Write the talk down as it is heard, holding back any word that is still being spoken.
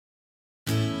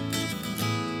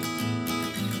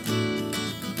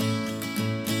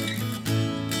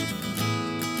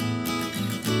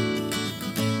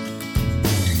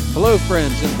Hello,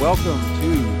 friends, and welcome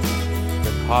to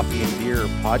the Coffee and Deer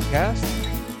podcast.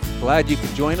 Glad you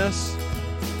could join us.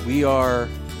 We are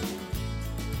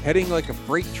heading like a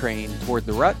freight train toward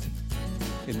the rut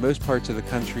in most parts of the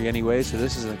country anyway, so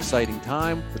this is an exciting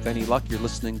time. With any luck, you're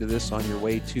listening to this on your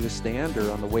way to the stand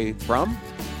or on the way from.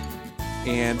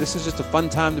 And this is just a fun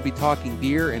time to be talking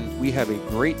deer, and we have a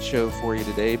great show for you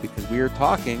today because we are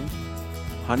talking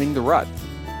hunting the rut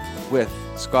with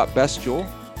Scott Bestial.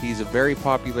 He's a very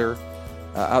popular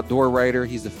outdoor writer.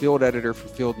 He's the field editor for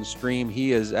Field and Stream.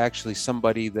 He is actually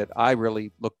somebody that I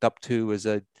really looked up to as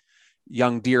a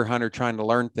young deer hunter trying to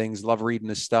learn things. Love reading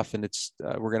his stuff, and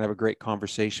we're going to have a great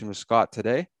conversation with Scott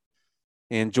today.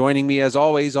 And joining me, as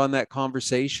always, on that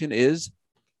conversation is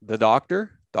the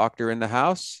doctor in the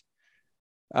house.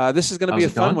 This is going to be a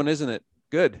fun one, isn't it?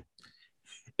 Good.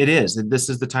 It is. This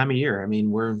is the time of year. I mean,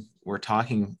 we're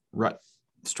talking rut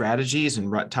strategies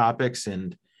and rut topics,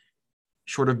 and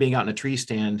short of being out in a tree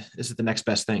stand, this is the next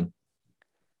best thing.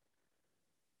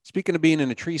 Speaking of being in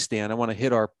a tree stand, I want to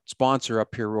hit our sponsor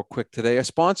up here real quick today. Our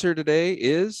sponsor today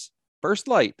is First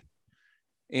Light.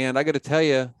 And I got to tell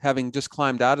you, having just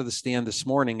climbed out of the stand this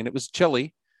morning, and it was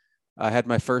chilly, I had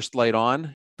my First Light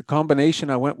on. The combination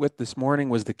I went with this morning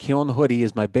was the Kiln hoodie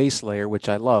as my base layer, which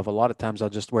I love. A lot of times I'll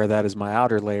just wear that as my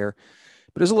outer layer.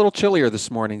 But it was a little chillier this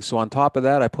morning. So on top of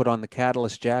that, I put on the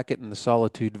Catalyst jacket and the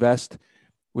Solitude vest,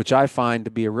 which I find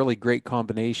to be a really great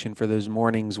combination for those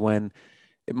mornings when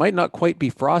it might not quite be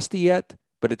frosty yet,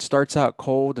 but it starts out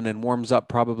cold and then warms up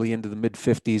probably into the mid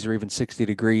 50s or even 60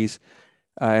 degrees.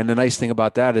 And the nice thing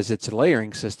about that is it's a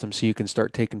layering system, so you can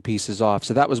start taking pieces off.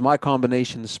 So that was my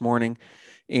combination this morning.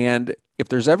 And if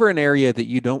there's ever an area that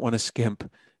you don't want to skimp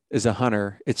as a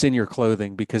hunter, it's in your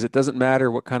clothing, because it doesn't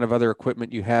matter what kind of other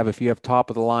equipment you have. If you have top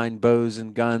of the line bows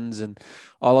and guns and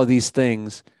all of these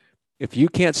things, if you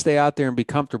can't stay out there and be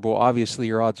comfortable, obviously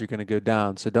your odds are going to go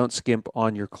down. So don't skimp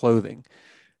on your clothing.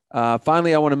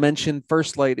 Finally, I want to mention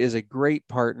First Light is a great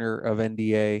partner of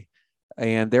NDA,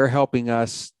 and they're helping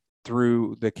us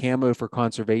through the Camo for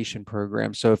Conservation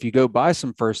program. So if you go buy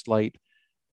some First Light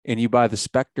and you buy the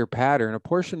Spectre pattern, a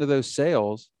portion of those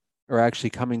sales are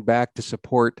actually coming back to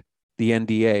support the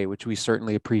NDA, which we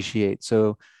certainly appreciate.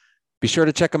 So be sure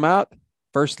to check them out,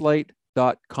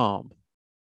 firstlight.com.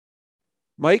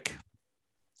 Mike,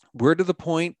 we're to the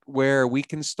point where we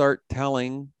can start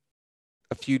telling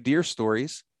a few deer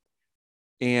stories,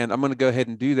 and I'm going to go ahead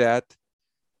and do that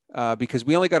because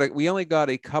we only got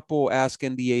a couple Ask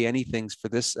NDA Anythings for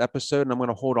this episode, and I'm going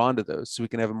to hold on to those so we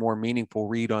can have a more meaningful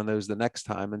read on those the next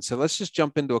time. And so let's just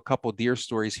jump into a couple deer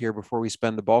stories here before we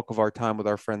spend the bulk of our time with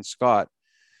our friend Scott.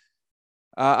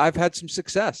 I've had some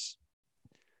success.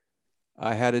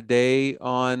 I had a day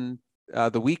on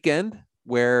the weekend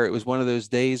where it was one of those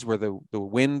days where the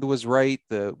wind was right.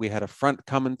 We had a front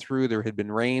coming through. There had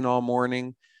been rain all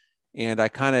morning, and I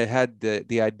kind of had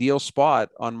the ideal spot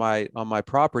on my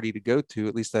property to go to.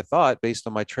 At least I thought, based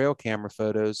on my trail camera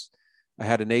photos. I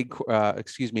had an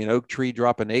oak tree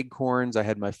dropping acorns. I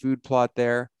had my food plot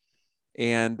there,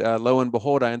 and lo and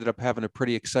behold, I ended up having a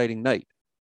pretty exciting night.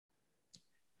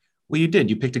 Well, you did.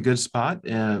 You picked a good spot.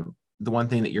 The one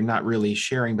thing that you're not really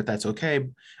sharing, but that's okay.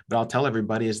 But I'll tell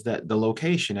everybody is that the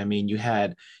location. I mean, you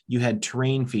had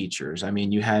terrain features. I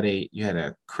mean, you had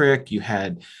a creek, you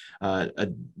had a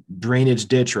drainage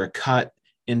ditch or a cut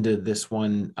into this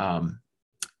one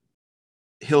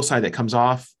hillside that comes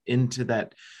off into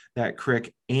that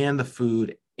creek, and the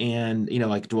food, and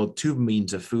two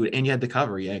means of food, and you had the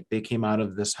cover. Yeah, they came out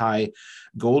of this high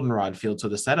goldenrod field, so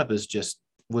the setup was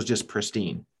just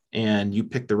pristine, and you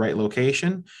picked the right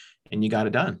location and you got it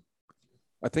done.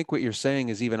 I think what you're saying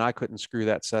is even I couldn't screw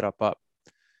that setup up.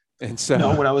 And so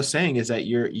no, what I was saying is that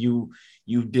you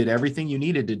did everything you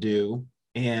needed to do,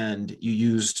 and you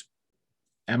used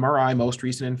MRI, most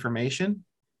recent information,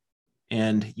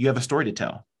 and you have a story to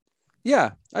tell.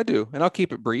 Yeah, I do. And I'll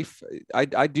keep it brief.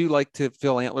 I do like to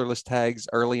fill antlerless tags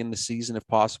early in the season if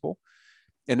possible.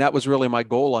 And that was really my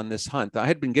goal on this hunt. I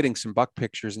had been getting some buck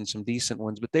pictures and some decent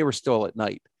ones, but they were still at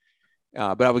night.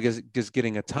 But I was just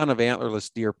getting a ton of antlerless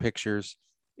deer pictures,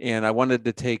 and I wanted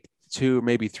to take 2,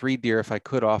 maybe 3 deer if I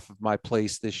could off of my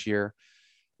place this year.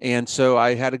 And so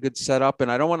I had a good setup, and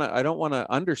I don't want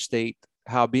to understate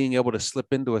how being able to slip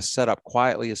into a setup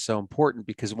quietly is so important,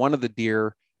 because one of the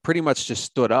deer pretty much just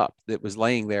stood up that was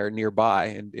laying there nearby,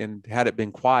 and had it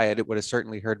been quiet, it would have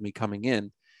certainly heard me coming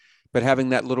in. But having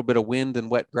that little bit of wind and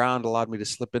wet ground allowed me to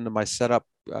slip into my setup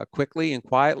quickly and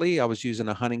quietly. I was using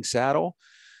a hunting saddle.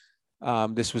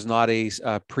 This was not a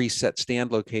preset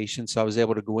stand location, so I was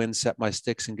able to go in, set my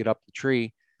sticks, and get up the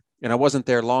tree. And I wasn't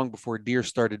there long before deer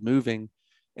started moving.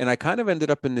 And I kind of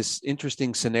ended up in this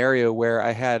interesting scenario where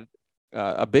I had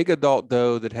a big adult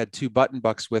doe that had two button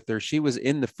bucks with her. She was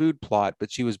in the food plot,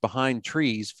 but she was behind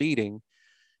trees feeding.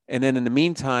 And then in the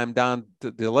meantime, down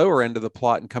to the lower end of the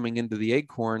plot and coming into the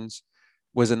acorns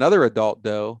was another adult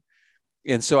doe.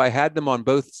 And so I had them on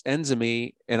both ends of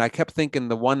me, and I kept thinking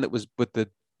the one that was with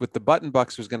the button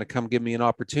bucks was going to come give me an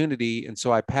opportunity. And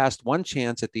so I passed one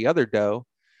chance at the other doe,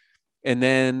 and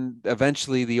then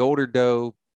eventually the older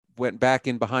doe went back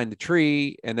in behind the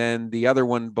tree, and then the other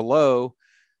one below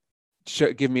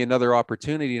give me another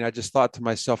opportunity. And I just thought to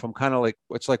myself, I'm kind of like,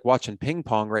 it's like watching ping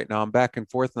pong right now. I'm back and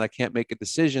forth and I can't make a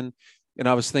decision. And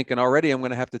I was thinking already, I'm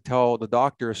going to have to tell the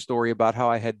doctor a story about how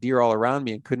I had deer all around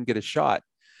me and couldn't get a shot.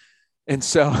 And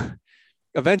so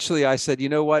eventually I said, you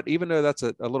know what, even though that's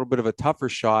a little bit of a tougher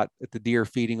shot at the deer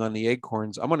feeding on the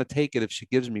acorns, I'm going to take it if she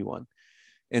gives me one.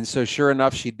 And so sure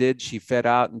enough, she did. She fed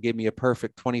out and gave me a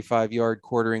perfect 25-yard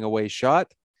quartering away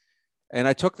shot. And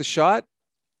I took the shot,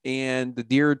 and the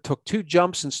deer took two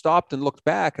jumps and stopped and looked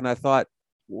back. And I thought,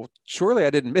 well, surely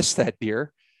I didn't miss that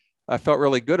deer. I felt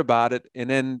really good about it. And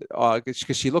then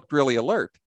because she looked really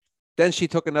alert, then she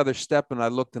took another step, and I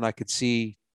looked and I could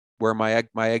see where my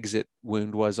exit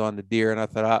wound was on the deer. And I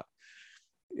thought,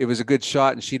 it was a good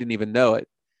shot, and she didn't even know it.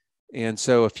 And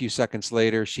so a few seconds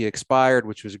later, she expired,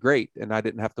 which was great. And I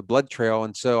didn't have to blood trail.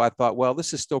 And so I thought, well,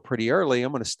 this is still pretty early.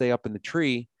 I'm going to stay up in the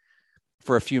tree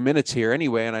for a few minutes here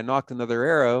anyway. And I nocked another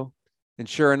arrow. And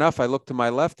sure enough, I looked to my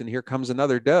left, and here comes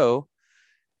another doe.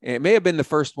 And it may have been the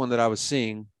first one that I was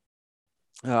seeing.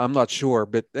 I'm not sure.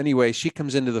 But anyway, she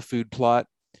comes into the food plot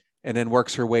and then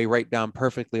works her way right down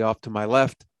perfectly off to my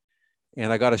left.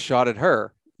 And I got a shot at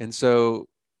her. And so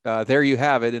there you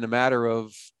have it. In a matter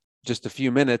of just a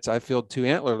few minutes, I filled two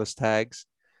antlerless tags.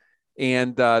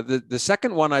 And the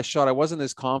second one I shot, I wasn't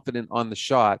as confident on the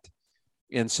shot.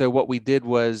 And so what we did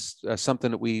was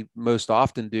something that we most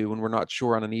often do when we're not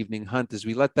sure on an evening hunt is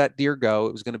we let that deer go.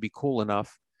 It was going to be cool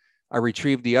enough. I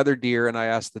retrieved the other deer, and I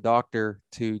asked the doctor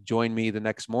to join me the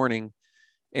next morning.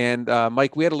 And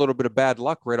Mike, we had a little bit of bad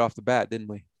luck right off the bat, didn't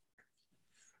we?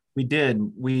 We did.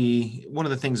 One of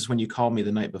the things is when you called me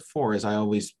the night before is I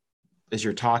always, as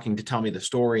you're talking, to tell me the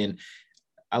story, and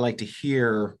I like to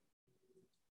hear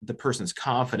the person's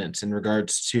confidence in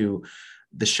regards to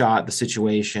the shot, the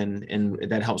situation, and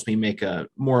that helps me make a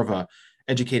more of a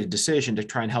educated decision to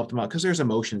try and help them out because there's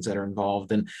emotions that are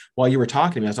involved. And while you were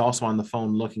talking to me, I was also on the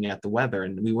phone looking at the weather,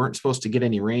 and we weren't supposed to get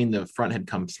any rain. The front had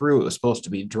come through. It was supposed to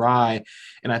be dry,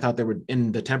 and I thought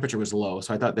and the temperature was low,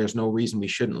 so I thought there's no reason we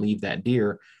shouldn't leave that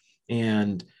deer.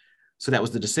 And so that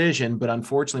was the decision. But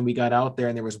unfortunately, we got out there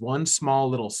and there was one small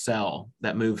little cell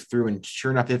that moved through. And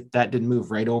sure enough, if that didn't move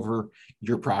right over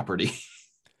your property.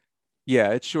 Yeah,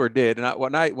 it sure did. And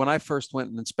when I first went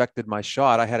and inspected my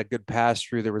shot, I had a good pass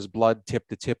through. There was blood tip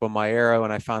to tip on my arrow,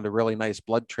 and I found a really nice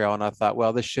blood trail. And I thought,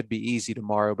 well, this should be easy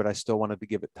tomorrow, but I still wanted to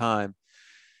give it time.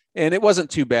 And it wasn't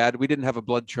too bad. We didn't have a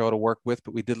blood trail to work with,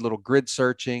 but we did a little grid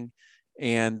searching.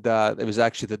 And it was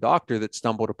actually the doctor that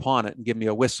stumbled upon it and gave me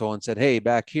a whistle and said, "Hey,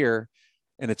 back here."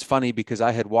 And it's funny because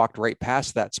I had walked right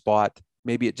past that spot,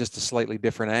 maybe at just a slightly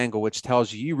different angle, which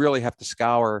tells you really have to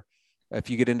scour. If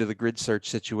you get into the grid search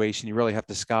situation, you really have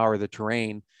to scour the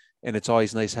terrain. And it's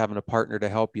always nice having a partner to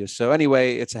help you. So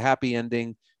anyway, it's a happy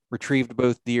ending. Retrieved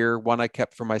both deer. One I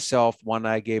kept for myself, one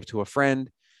I gave to a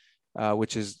friend,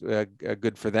 which is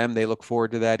good for them. They look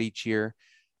forward to that each year.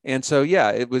 And so,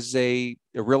 yeah, it was a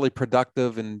really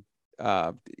productive and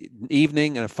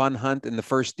evening and a fun hunt. And the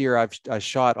first deer I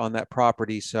shot on that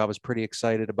property. So I was pretty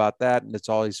excited about that. And it's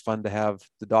always fun to have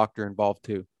the doctor involved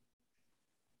too.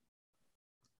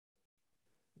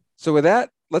 So with that,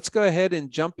 let's go ahead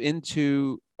and jump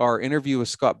into our interview with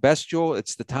Scott Bestial.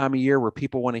 It's the time of year where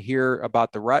people want to hear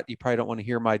about the rut. You probably don't want to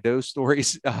hear my doe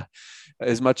stories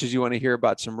as much as you want to hear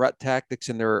about some rut tactics.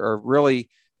 And there are really,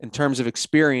 in terms of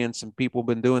experience, and people have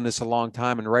been doing this a long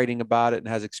time and writing about it and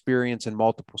has experience in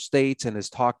multiple states and has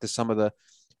talked to some of the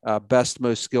best,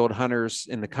 most skilled hunters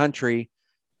in the country.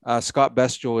 Scott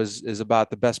Bestial is about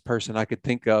the best person I could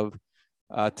think of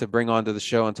to bring onto the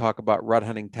show and talk about rut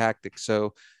hunting tactics.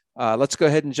 So let's go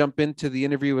ahead and jump into the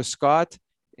interview with Scott.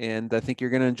 And I think you're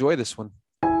going to enjoy this one.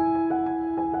 I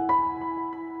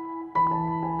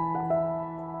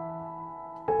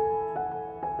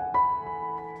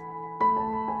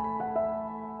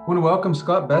want to welcome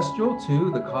Scott Bestial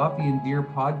to the Coffee and Deer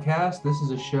podcast. This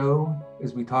is a show,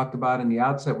 as we talked about in the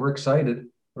outset, we're excited.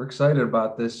 We're excited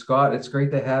about this. Scott, it's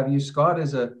great to have you. Scott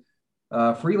is a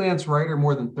freelance writer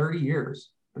more than 30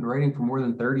 years, been writing for more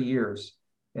than 30 years.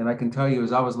 And I can tell you,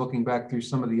 as I was looking back through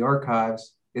some of the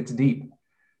archives, it's deep.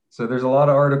 So there's a lot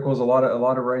of articles, a lot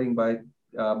of writing by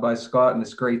by Scott, and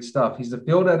it's great stuff. He's the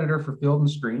field editor for Field and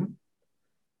Stream,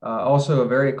 also a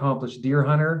very accomplished deer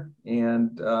hunter.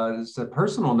 And as a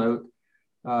personal note,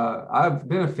 I've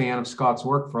been a fan of Scott's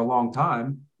work for a long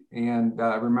time. And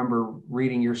I remember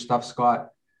reading your stuff, Scott,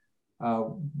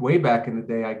 way back in the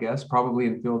day, I guess, probably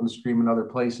in Field and Stream and other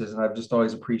places. And I've just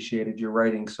always appreciated your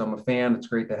writing. So I'm a fan. It's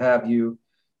great to have you.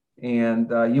 And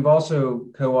you've also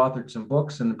co-authored some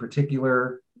books, and in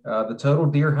particular, the Total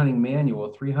Deer Hunting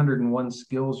Manual, 301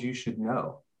 Skills You Should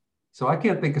Know. So I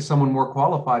can't think of someone more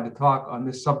qualified to talk on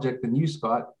this subject than you,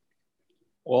 Scott.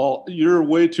 Well, you're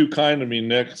way too kind to me,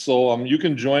 Nick. So you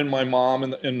can join my mom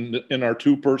in our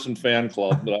 2-person fan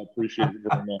club, but I appreciate it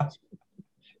very much.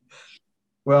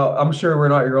 Well, I'm sure we're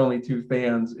not your only two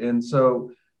fans. And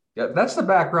so yeah, that's the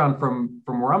background from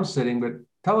where I'm sitting, but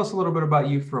tell us a little bit about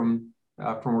you from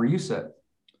where you sit.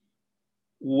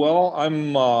 Well,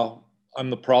 I'm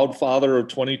the proud father of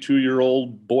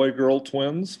 22-year-old boy-girl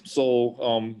twins.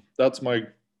 So that's my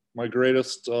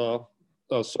greatest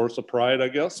source of pride, I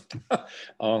guess.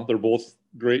 They're both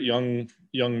great young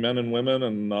men and women,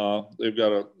 and they've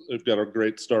got a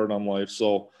great start on life.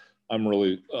 So I'm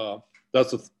really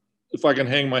if I can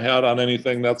hang my hat on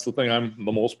anything, that's the thing I'm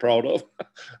the most proud of.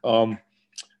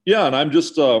 Yeah, and I'm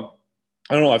just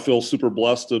I don't know. I feel super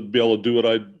blessed to be able to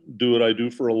do what I do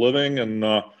for a living,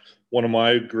 and one of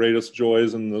my greatest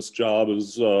joys in this job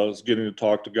is getting to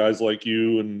talk to guys like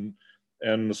you,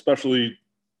 and especially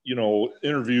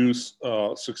interview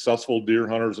successful deer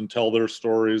hunters and tell their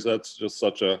stories. That's just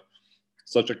such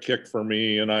a kick for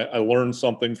me, and I learn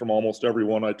something from almost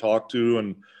everyone I talk to,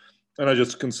 and I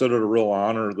just consider it a real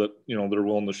honor that they're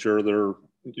willing to share their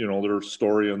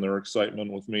story and their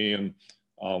excitement with me. And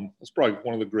it's probably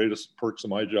one of the greatest perks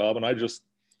of my job. And I'm just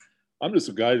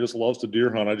a guy who just loves to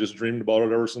deer hunt. I just dreamed about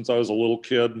it ever since I was a little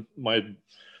kid.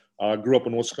 Grew up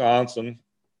in Wisconsin.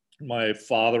 My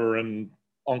father and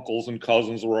uncles and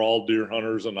cousins were all deer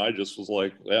hunters, and I just was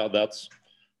like, yeah, that's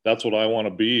what I want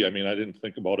to be. I mean, I didn't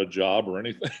think about a job or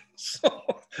anything. So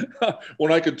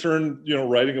when I could turn,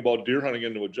 writing about deer hunting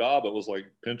into a job, it was like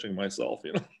pinching myself,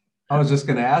 I was just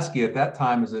going to ask you, at that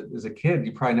time as a kid,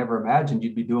 you probably never imagined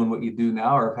you'd be doing what you do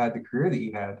now or have had the career that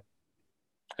you had.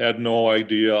 Had no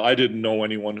idea. I didn't know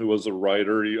anyone who was a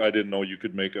writer. I didn't know you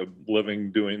could make a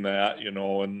living doing that,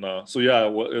 and so yeah,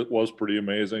 it was pretty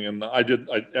amazing. And I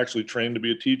actually trained to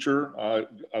be a teacher. I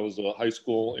was a high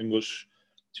school English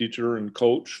teacher and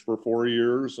coach for 4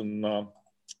 years. And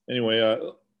anyway,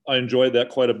 I enjoyed that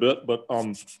quite a bit, but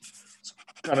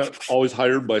kind of always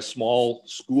hired by small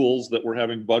schools that were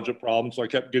having budget problems. So I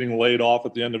kept getting laid off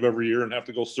at the end of every year and have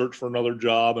to go search for another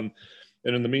job. And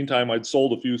in the meantime, I'd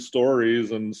sold a few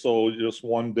stories. And so just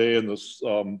one day in this,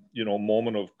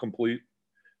 moment of complete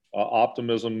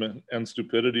optimism and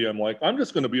stupidity, I'm like, I'm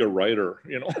just going to be a writer,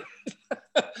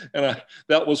 and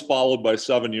that was followed by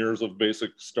 7 years of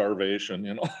basic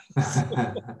starvation,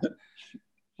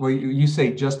 Well, you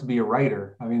say just to be a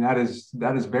writer. I mean, that is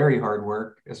very hard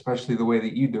work, especially the way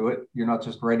that you do it. You're not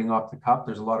just writing off the cuff.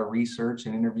 There's a lot of research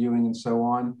and interviewing and so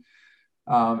on.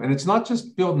 And it's not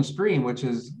just Field and Stream, which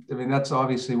is, I mean, that's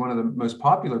obviously one of the most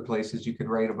popular places you could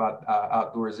write about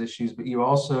outdoors issues, but you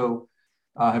also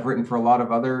have written for a lot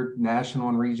of other national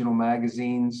and regional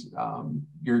magazines.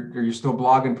 You're still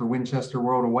blogging for Winchester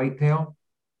World of Whitetail.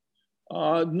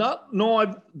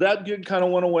 That gig kind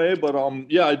of went away, but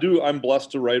yeah, I do. I'm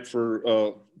blessed to write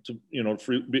for Field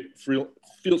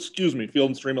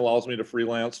and Stream allows me to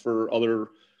freelance for other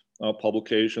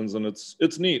publications, and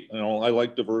it's neat. I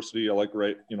like diversity. I like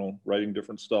writing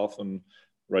different stuff and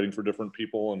writing for different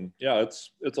people, and yeah,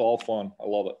 it's all fun. I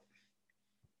love it.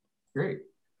 Great.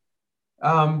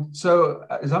 So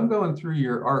as I'm going through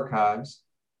your archives,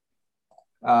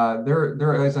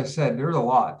 there, as I said, there's a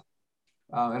lot.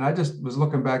 And I just was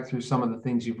looking back through some of the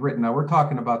things you've written. Now we're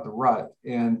talking about the rut,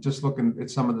 and just looking at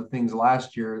some of the things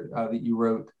last year that you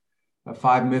wrote,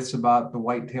 5 myths about the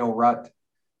whitetail rut,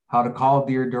 how to call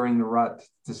deer during the rut,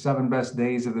 the 7 best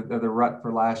days of the rut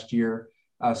for last year.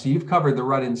 So you've covered the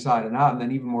rut inside and out. And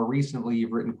then even more recently,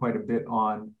 you've written quite a bit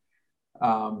on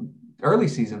early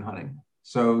season hunting.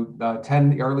 So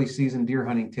 10 early season deer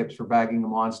hunting tips for bagging a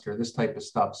monster, this type of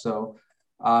stuff. So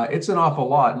it's an awful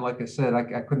lot. And like I said,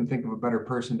 I couldn't think of a better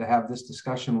person to have this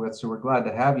discussion with. So we're glad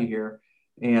to have you here.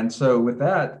 And so with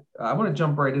that, I want to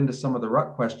jump right into some of the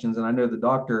rut questions. And I know the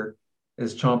doctor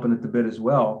is chomping at the bit as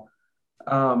well.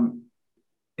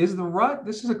 Is the rut,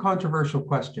 this is a controversial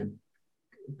question.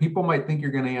 People might think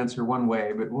you're going to answer one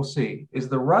way, but we'll see. Is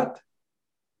the rut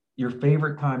your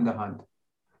favorite time to hunt?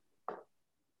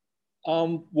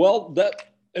 Well,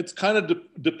 it's kind of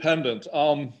dependent.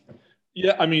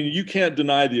 Yeah, I mean, you can't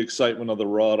deny the excitement of the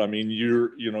rut. I mean,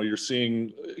 you're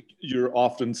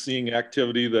often seeing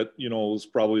activity that, is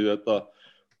probably at the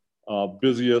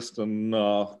busiest and,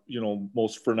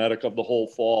 most frenetic of the whole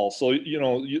fall. So,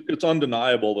 it's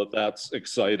undeniable that that's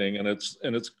exciting, and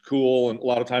it's cool. And a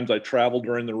lot of times I travel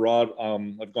during the rut.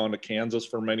 I've gone to Kansas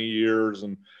for many years,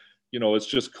 and, it's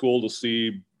just cool to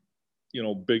see,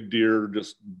 big deer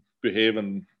just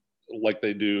behaving like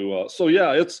they do. So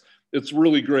yeah, it's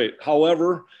really great.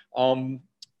 However,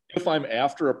 if I'm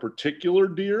after a particular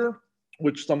deer,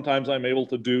 which sometimes I'm able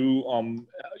to do,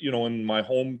 in my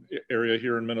home area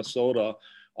here in Minnesota,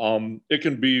 it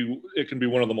can be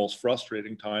one of the most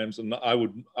frustrating times. And I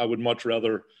would much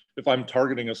rather, if I'm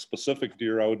targeting a specific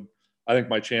deer, I think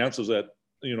my chances at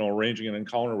arranging an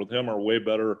encounter with him are way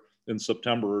better in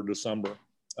September or December.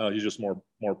 He's just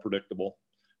more predictable.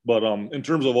 But in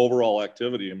terms of overall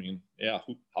activity, I mean, yeah,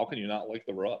 how can you not like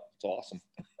the rut? It's awesome.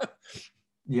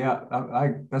 Yeah,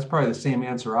 I that's probably the same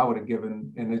answer I would have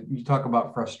given. And you talk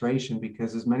about frustration,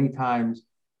 because as many times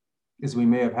as we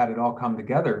may have had it all come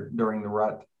together during the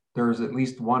rut, there's at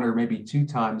least one or maybe two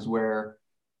times where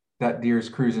that deer's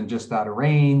cruising just out of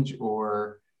range,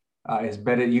 or is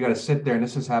bedded. You got to sit there, and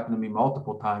this has happened to me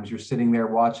multiple times. You're sitting there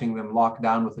watching them lock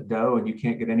down with a doe, and you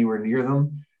can't get anywhere near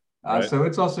them. Right. So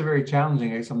it's also very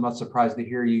challenging. I guess I'm not surprised to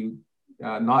hear you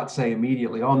not say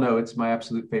immediately, "Oh no, it's my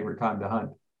absolute favorite time to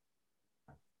hunt."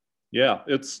 Yeah,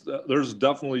 there's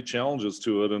definitely challenges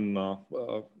to it, and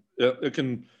it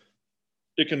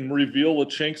can reveal the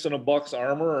chinks in a buck's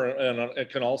armor, and it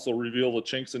can also reveal the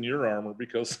chinks in your armor,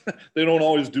 because they don't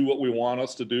always do what we want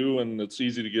us to do, and it's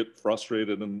easy to get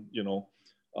frustrated and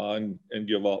and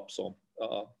give up. So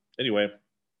anyway,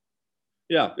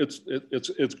 yeah,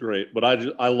 it's great, but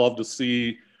I love to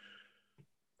see.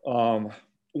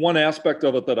 One aspect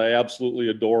of it that I absolutely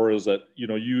adore is that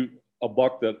a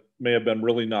buck that may have been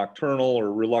really nocturnal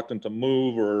or reluctant to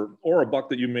move, or a buck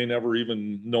that you may never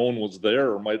even known was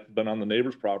there or might have been on the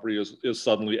neighbor's property, is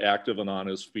suddenly active and on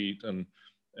his feet. And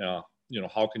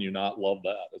how can you not love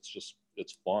that?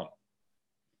 It's fun.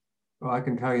 Well, I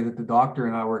can tell you that the doctor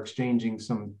and I were exchanging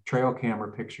some trail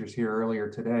camera pictures here earlier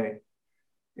today,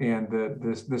 and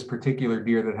this particular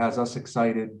deer that has us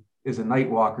excited is a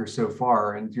night walker so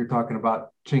far. And you're talking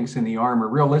about chinks in the armor.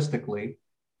 Realistically,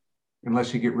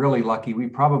 unless you get really lucky, we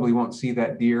probably won't see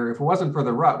that deer. If it wasn't for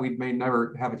the rut, we may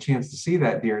never have a chance to see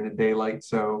that deer in the daylight.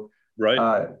 So,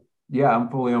 Right. Yeah, I'm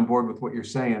fully on board with what you're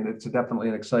saying. It's definitely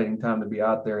an exciting time to be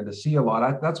out there and to see a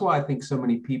lot. That's why I think so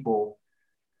many people,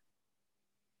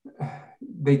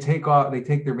 they take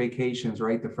their vacations,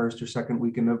 right, the first or second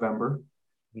week in November.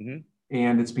 Mm-hmm.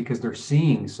 And it's because they're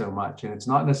seeing so much, and it's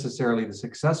not necessarily the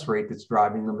success rate that's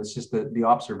driving them. It's just the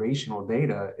observational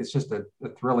data. It's just a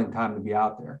thrilling time to be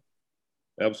out there.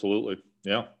 Absolutely.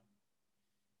 Yeah.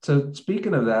 So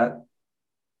speaking of that,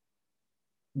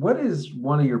 what is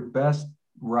one of your best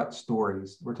rut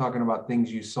stories? We're talking about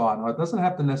things you saw. Now, it doesn't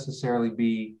have to necessarily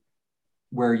be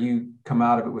where you come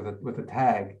out of it with a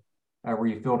tag, where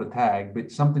you filled a tag,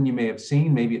 but something you may have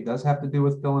seen. Maybe it does have to do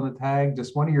with filling a tag.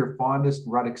 Just one of your fondest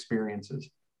rut experiences.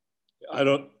 I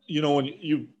don't,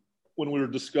 when we were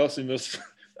discussing this,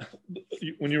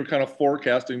 when you were kind of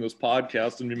forecasting this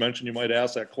podcast and you mentioned you might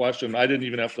ask that question, I didn't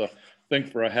even have to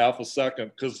think for a half a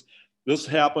second, because this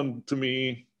happened to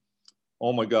me.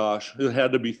 Oh my gosh, it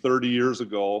had to be 30 years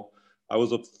ago. I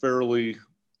was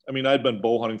I'd been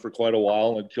bow hunting for quite a while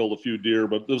and had killed a few deer,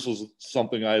 but this was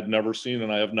something I had never seen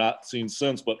and I have not seen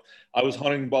since. But I was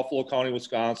hunting Buffalo County,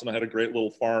 Wisconsin. I had a great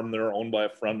little farm there owned by a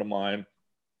friend of mine.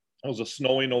 It was a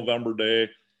snowy November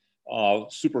day,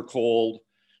 super cold.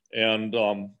 And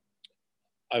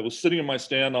I was sitting in my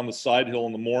stand on the side hill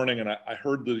in the morning, and I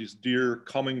heard these deer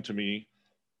coming to me.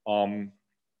 And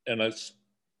I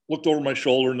looked over my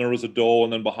shoulder, and there was a doe.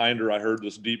 And then behind her, I heard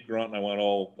this deep grunt, and I went,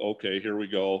 oh, okay, here we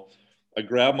go. I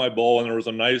grabbed my bow, and there was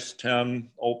a nice 10,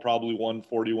 probably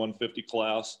 140, 150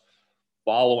 class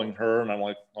following her. And I'm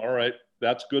like, all right,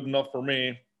 that's good enough for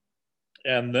me.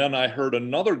 And then I heard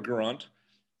another grunt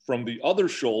from the other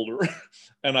shoulder,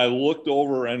 and I looked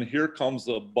over, and here comes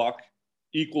a buck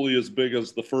equally as big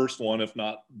as the first one, if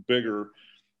not bigger.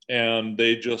 And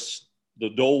the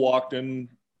doe walked in,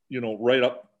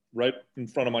 right in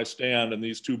front of my stand, and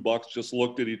these two bucks just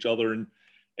looked at each other.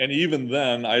 And even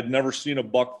then, I'd never seen a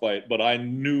buck fight, but I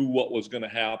knew what was going to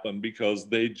happen, because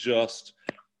they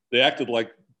acted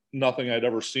like nothing I'd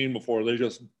ever seen before. They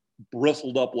just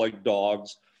bristled up like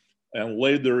dogs and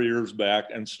laid their ears back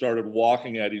and started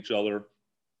walking at each other.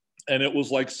 And it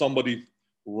was like somebody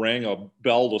rang a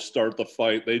bell to start the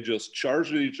fight. They just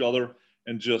charged at each other,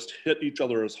 and just hit each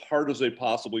other as hard as they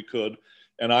possibly could.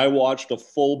 And I watched a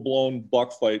full-blown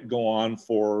buck fight go on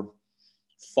for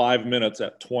 5 minutes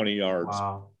at 20 yards.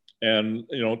 Wow. And,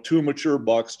 you know, two mature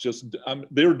bucks just,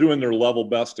 they were doing their level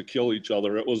best to kill each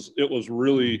other. It was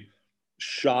really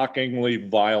shockingly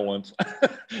violent.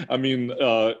 I mean,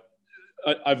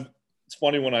 it's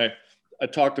funny when I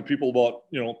talk to people about,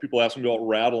 you know, people ask me about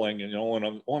rattling and, you know,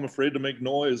 and I'm afraid to make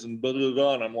noise and blah, blah,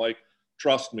 blah. And I'm like,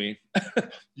 trust me,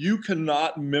 you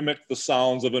cannot mimic the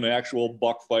sounds of an actual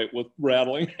buck fight with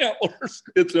rattling antlers.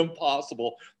 It's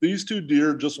impossible. These two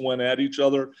deer just went at each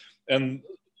other, and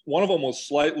one of them was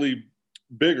slightly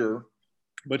bigger,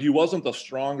 but he wasn't the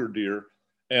stronger deer.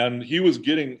 And he was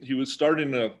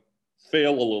starting to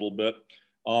fail a little bit.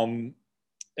 And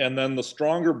then the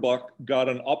stronger buck got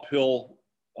an uphill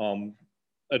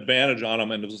advantage on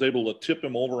him and was able to tip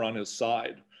him over on his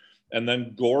side, and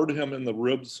then gored him in the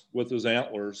ribs with his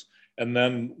antlers. And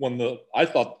then when I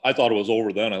thought it was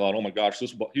over then. I thought, oh my gosh,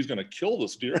 he's going to kill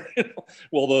this deer.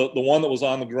 Well, the one that was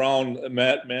on the ground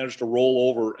managed to roll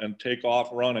over and take off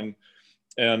running.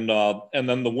 And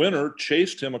then the winner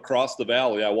chased him across the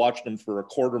valley. I watched him for a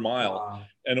quarter mile. Wow.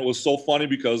 And it was so funny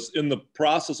because in the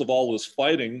process of all this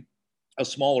fighting, a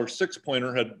smaller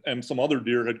 6-pointer and some other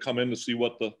deer had come in to see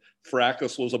what the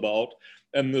fracas was about.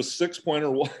 And this 6-pointer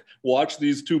watched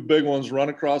these two big ones run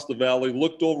across the valley,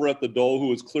 looked over at the doe who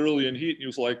was clearly in heat, and he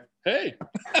was like, hey,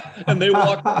 and they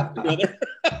walked off together.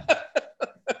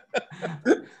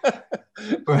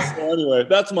 So anyway,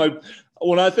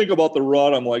 when I think about the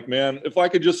rut, I'm like, man, if I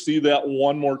could just see that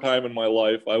one more time in my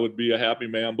life, I would be a happy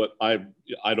man, but I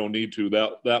don't need to.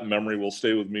 That memory will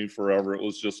stay with me forever. It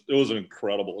was an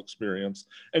incredible experience.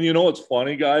 And you know, it's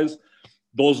funny, guys,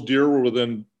 those deer were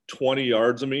within 20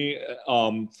 yards of me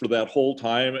for that whole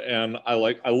time. And I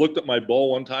looked at my bow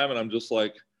one time and I'm just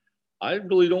like, I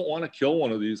really don't want to kill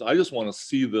one of these. I just want to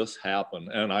see this happen.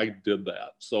 And I did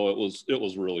that. So it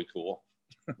was really cool.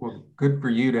 Well, good for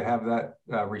you to have that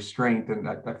restraint. And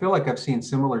I feel like I've seen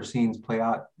similar scenes play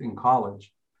out in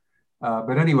college.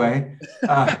 But anyway,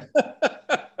 yeah,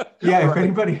 if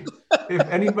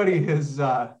anybody has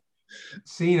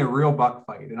seen a real buck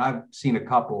fight, and I've seen a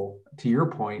couple, to your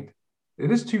point,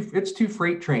 it's two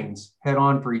freight trains head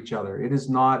on for each other. It is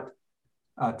not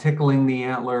tickling the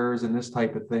antlers and this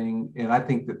type of thing. And I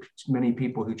think that many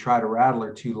people who try to rattle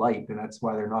are too light, and that's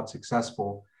why they're not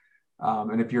successful.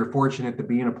 And if you're fortunate to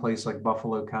be in a place like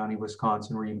Buffalo County,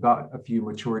 Wisconsin, where you've got a few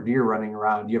mature deer running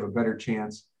around, you have a better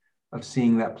chance of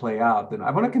seeing that play out. Then I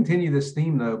want to continue this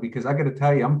theme though, because I got to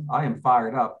tell you, I am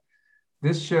fired up.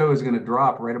 This show is going to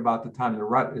drop right about the time the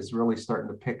rut is really starting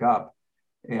to pick up.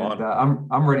 And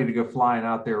I'm ready to go flying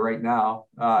out there right now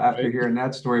after hearing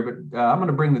that story. But I'm going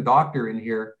to bring the doctor in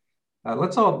here.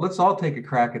 Let's all take a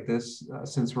crack at this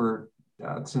since we're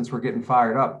getting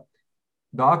fired up.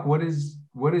 Doc, what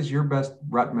is your best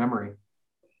rut memory?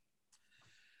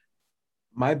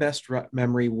 My best rut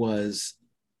memory was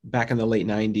back in the late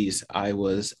 90s. I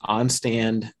was on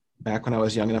stand back when I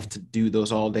was young enough to do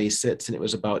those all day sits, and it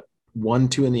was about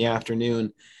 1-2 in the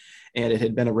afternoon, and it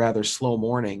had been a rather slow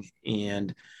morning.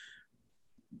 And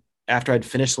after I'd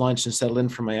finished lunch and settled in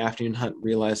for my afternoon hunt,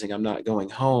 realizing I'm not going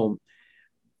home,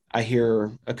 I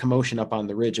hear a commotion up on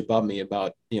the ridge above me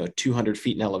about 200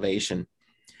 feet in elevation.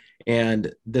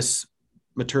 And this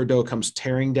mature doe comes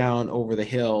tearing down over the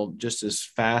hill just as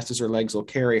fast as her legs will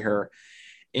carry her.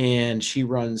 And she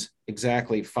runs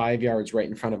exactly 5 yards right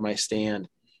in front of my stand.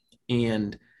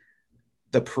 And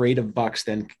the parade of bucks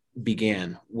then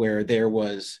began, where there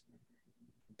was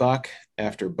buck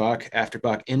after buck after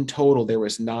buck. In total, there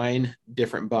was 9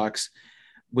 different bucks,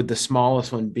 with the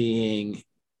smallest one being,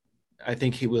 I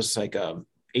think he was like a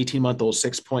 18-month-old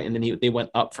 6-point, and then they went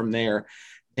up from there.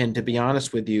 And to be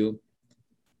honest with you,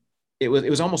 it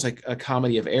was almost like a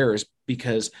comedy of errors,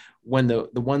 because when the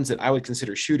ones that I would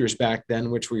consider shooters back then,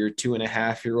 which were your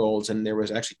 2.5-year-olds, and there was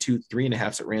actually 2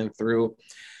 3.5s that ran through,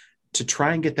 to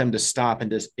try and get them to stop.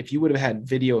 And if you would have had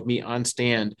video of me on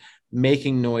stand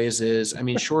making noises, I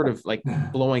mean, short of like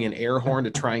blowing an air horn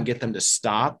to try and get them to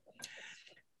stop,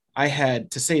 I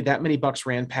had to say that many bucks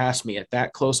ran past me at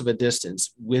that close of a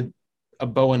distance with a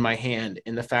bow in my hand,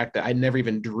 and the fact that I never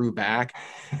even drew back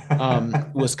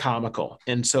was comical.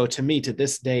 And so to me, to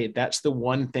this day, that's the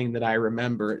one thing that I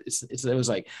remember. It was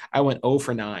like I went 0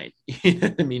 for 9.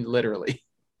 I mean, literally.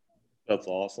 That's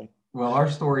awesome. Well, our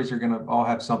stories are going to all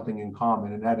have something in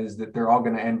common, and that is that they're all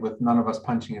going to end with none of us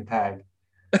punching a tag.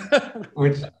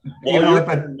 Which,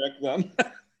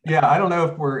 yeah, I don't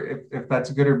know if that's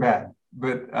good or bad,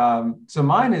 but so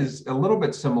mine is a little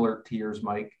bit similar to yours,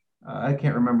 Mike. I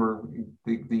can't remember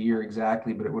the year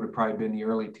exactly, but it would have probably been the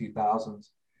early 2000s.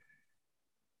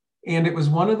 And it was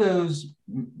one of those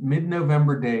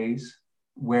mid-November days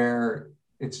where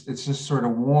it's just sort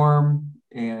of warm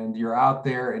and you're out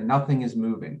there and nothing is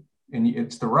moving. And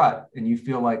it's the rut and you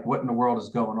feel like, what in the world is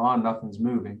going on? Nothing's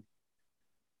moving.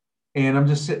 And I'm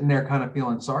just sitting there kind of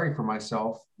feeling sorry for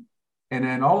myself. And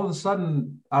then all of a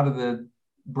sudden, out of the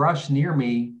brush near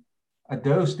me, a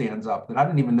doe stands up that I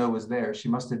didn't even know was there. She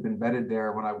must have been bedded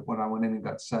there when I went in and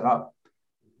got set up.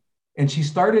 And she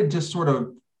started just sort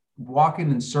of walking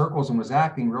in circles and was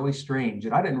acting really strange.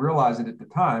 And I didn't realize it at the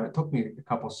time. It took me a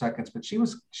couple of seconds, but she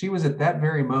was at that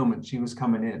very moment, she was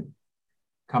coming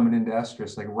into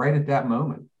estrus, like right at that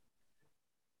moment.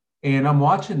 And I'm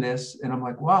watching this and I'm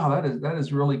like, wow, that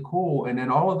is really cool. And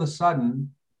then all of a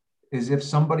sudden, as if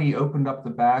somebody opened up the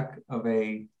back of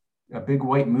a big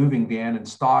white moving van and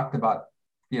stalked about,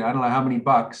 I don't know how many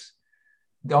bucks,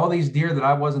 all these deer that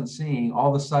I wasn't seeing,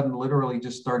 all of a sudden literally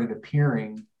just started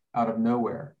appearing out of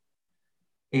nowhere.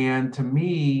 And to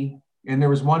me, and there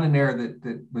was one in there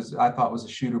that was, I thought was a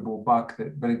shootable buck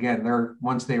but again,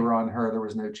 once they were on her, there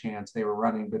was no chance they were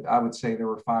running. But I would say there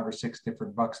were 5 or 6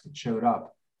 different bucks that showed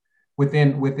up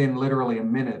within literally a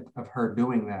minute of her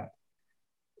doing that.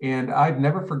 And I've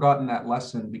never forgotten that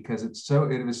lesson because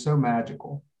it was so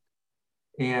magical.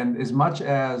 And as much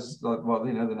as, well,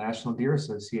 the National Deer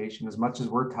Association, as much as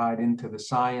we're tied into the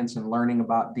science and learning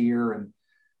about deer, and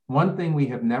one thing we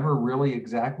have never really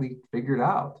exactly figured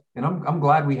out, and I'm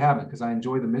glad we haven't because I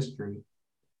enjoy the mystery,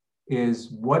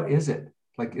 is what is it?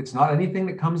 Like, it's not anything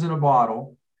that comes in a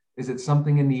bottle. Is it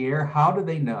something in the air? How do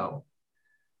they know?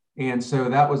 And so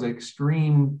that was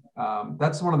extreme.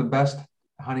 That's one of the best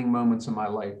hunting moments in my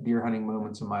life, deer hunting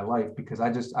moments in my life, because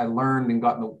I learned and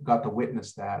got to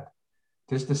witness that,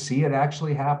 just to see it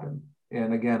actually happen.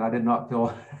 And again, I didn't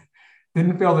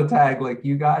feel the tag like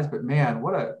you guys, but man,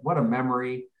 what a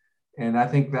memory. And I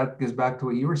think that goes back to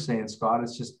what you were saying, Scott.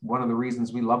 It's just one of the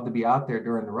reasons we love to be out there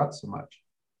during the rut so much.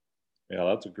 Yeah,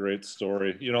 that's a great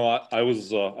story.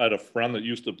 I had a friend that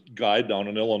used to guide down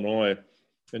in Illinois,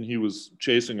 and he was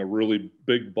chasing a really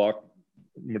big buck,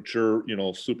 mature,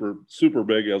 super, super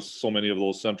big, as so many of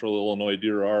those central Illinois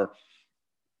deer are.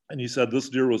 And he said this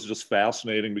deer was just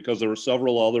fascinating because there were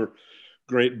several other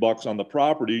great bucks on the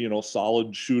property,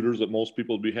 solid shooters that most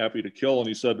people would be happy to kill. And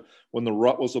he said when the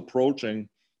rut was approaching,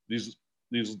 these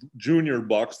junior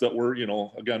bucks that were,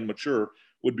 again, mature,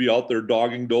 would be out there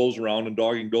dogging does around.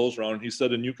 And he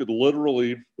said, and you could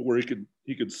literally, where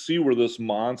he could see where this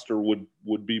monster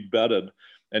would be bedded.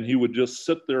 And he would just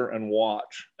sit there and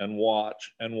watch and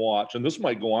watch and watch. And this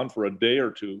might go on for a day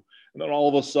or two. And then all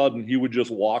of a sudden he would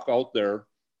just walk out there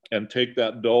and take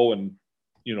that doe and,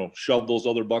 shove those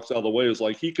other bucks out of the way. It's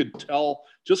like he could tell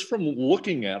just from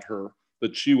looking at her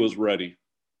that she was ready.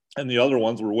 And the other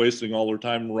ones were wasting all their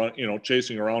time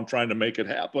chasing around trying to make it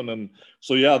happen. And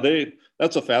so, yeah,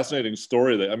 that's a fascinating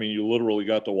story that, you literally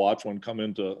got to watch one come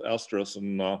into estrus.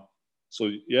 And so,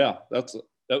 yeah, it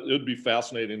would be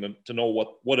fascinating to know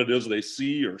what it is they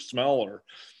see or smell or.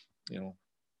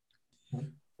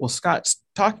 Well, Scott,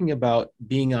 talking about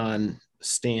being on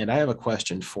stand, I have a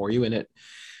question for you, and it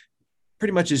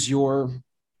pretty much is your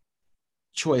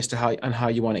choice on how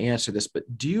you want to answer this,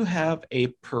 but do you have a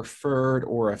preferred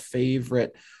or a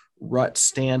favorite rut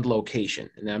stand location?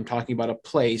 And I'm talking about a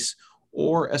place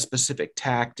or a specific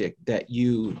tactic that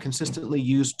you consistently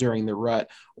use during the rut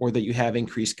or that you have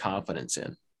increased confidence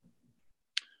in.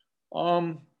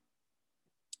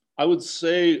 I would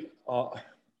say,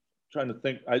 trying to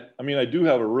think, I do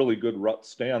have a really good rut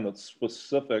stand that's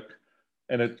specific.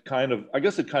 And it kind of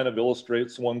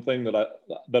illustrates one thing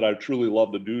that I truly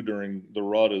love to do during the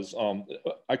rut is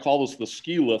I call this the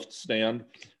ski lift stand.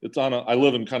 It's I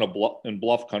live in kind of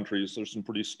bluff country, so there's some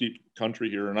pretty steep country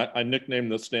here, and I nicknamed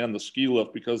this stand the ski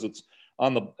lift because it's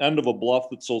on the end of a bluff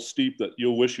that's so steep that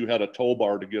you'll wish you had a tow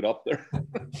bar to get up there.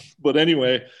 But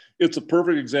anyway, it's a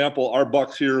perfect example. Our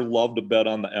bucks here love to bed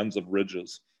on the ends of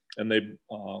ridges, and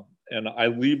and I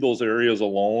leave those areas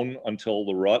alone until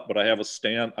the rut, but I have a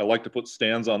stand. I like to put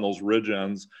stands on those ridge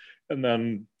ends. And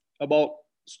then about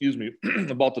the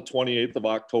 28th of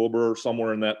October or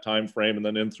somewhere in that time frame, and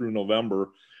then in through November,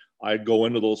 I go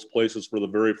into those places for the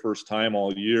very first time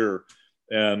all year.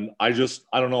 And I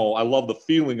don't know, I love the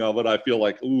feeling of it. I feel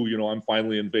like, I'm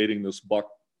finally invading this buck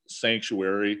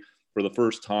sanctuary for the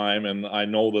first time. And I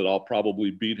know that I'll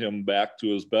probably beat him back to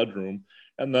his bedroom.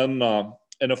 And then,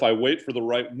 and if I wait for the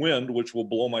right wind, which will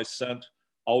blow my scent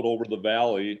out over the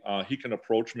valley, he can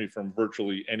approach me from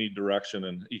virtually any direction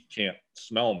and he can't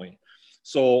smell me.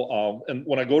 So, and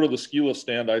when I go to the ski lift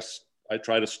stand, I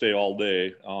try to stay all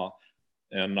day.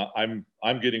 And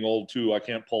I'm getting old too. I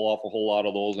can't pull off a whole lot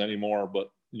of those anymore,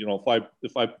 but you know,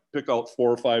 if I pick out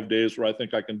 4 or 5 days where I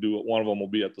think I can do it, one of them will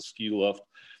be at the ski lift.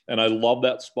 And I love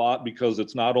that spot because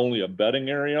it's not only a bedding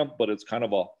area, but it's kind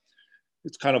of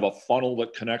a funnel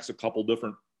that connects a couple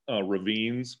different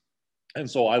ravines. And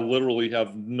so I literally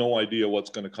have no idea what's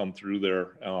going to come through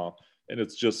there. And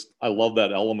it's just, I love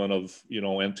that element of, you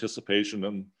know, anticipation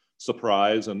and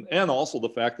surprise. And also the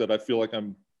fact that I feel like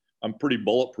I'm pretty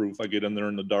bulletproof. I get in there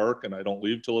in the dark and I don't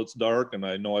leave till it's dark, and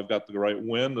I know I've got the right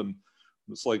wind, and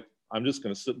it's like, I'm just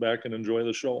going to sit back and enjoy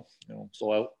the show, you know.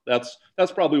 So that's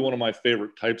probably one of my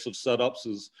favorite types of setups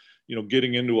is, you know,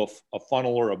 getting into a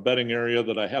funnel or a bedding area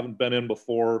that I haven't been in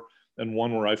before, and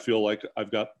one where I feel like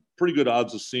I've got pretty good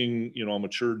odds of seeing, you know, a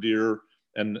mature deer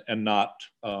and not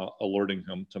alerting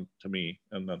him to me,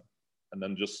 and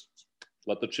then just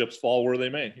let the chips fall where they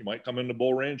may. You might come into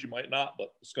bull range, you might not, but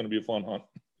it's going to be a fun hunt.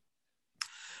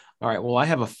 All right. Well, I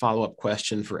have a follow-up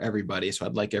question for everybody, so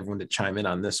I'd like everyone to chime in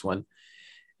on this one.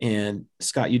 And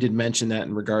Scott, you did mention that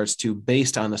in regards to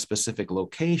based on the specific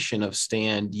location of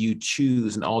stand, you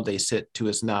choose an all-day sit to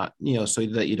is not, you know, so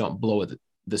that you don't blow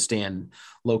the stand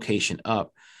location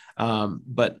up.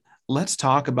 But let's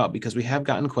talk about, because we have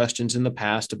gotten questions in the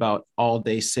past about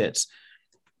all-day sits,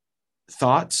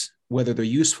 thoughts, whether they're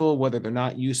useful, whether they're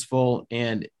not useful,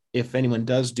 and if anyone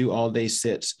does do all-day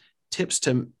sits, tips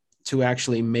to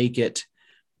actually make it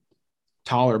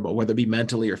tolerable, whether it be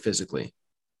mentally or physically.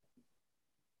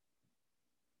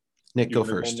 Nick, go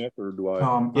first. Nick, or do I?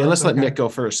 Yeah, let's let Nick go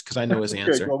first because I know his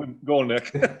answer. Go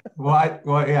Nick.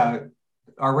 well, yeah,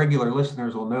 our regular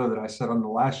listeners will know that I said on the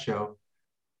last show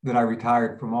that I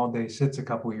retired from all-day sits a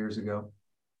couple years ago,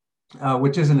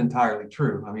 which isn't entirely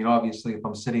true. I mean, obviously, if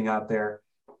I'm sitting out there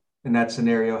and that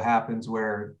scenario happens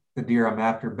where the deer I'm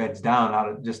after beds down out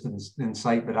of just in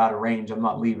sight but out of range, I'm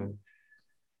not leaving.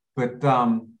 But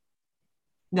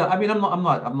no, I mean, I'm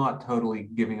not totally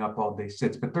giving up all-day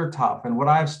sits, but they're tough. And what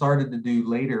I've started to do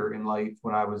later in life,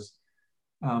 when I was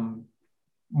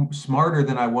smarter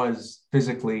than I was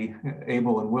physically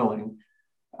able and willing,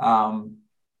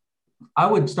 I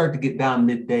would start to get down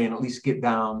midday and at least get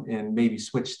down and maybe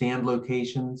switch stand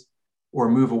locations or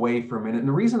move away for a minute. And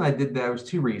the reason I did that was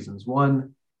 2 reasons.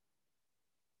 One,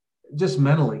 just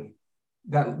mentally,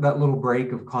 that little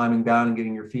break of climbing down and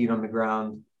getting your feet on the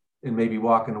ground and maybe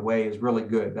walking away is really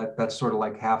good. That's sort of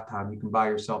like halftime. You can buy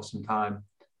yourself some time.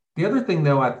 The other thing,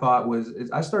 though, I thought is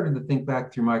I started to think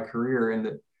back through my career and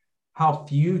that how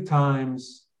few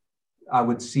times I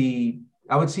would see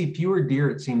fewer deer,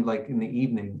 it seemed like, in the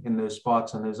evening in those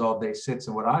spots on those all-day sits.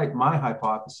 And my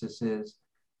hypothesis is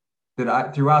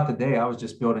that throughout the day, I was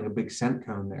just building a big scent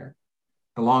cone there.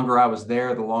 The longer I was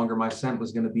there, the longer my scent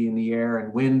was going to be in the air,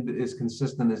 and wind, as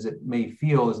consistent as it may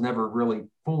feel, is never really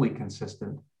fully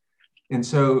consistent. And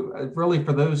so really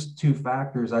for those 2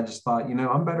 factors, I just thought, you know,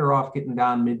 I'm better off getting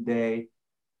down midday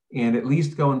and at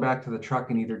least going back to the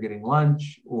truck and either getting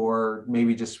lunch or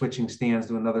maybe just switching stands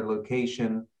to another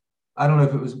location. I don't know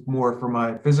if it was more for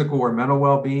my physical or mental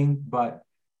well-being, but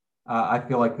I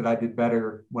feel like that I did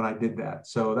better when I did that.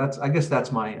 So I guess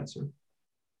that's my answer.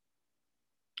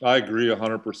 I agree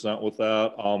 100% with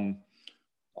that.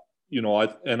 You know,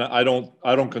 I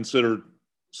don't consider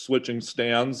switching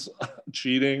stands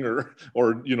cheating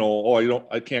or you know,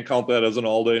 I can't count that as an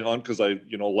all-day hunt because I,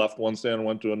 you know, left one stand and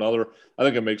went to another. I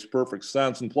think it makes perfect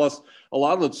sense. And plus, a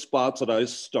lot of the spots that I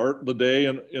start the day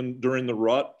in during the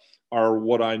rut are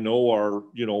what I know are,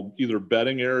 you know, either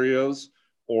bedding areas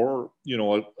or, you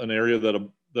know, an area that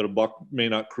a buck may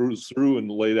not cruise through in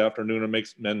the late afternoon,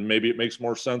 and maybe it makes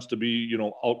more sense to be, you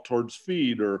know, out towards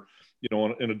feed or, you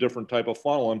know, in a different type of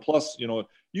funnel. And plus, you know,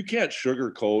 you can't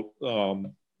sugarcoat,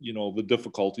 you know, the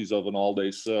difficulties of an all-day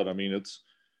sit. I mean, it's,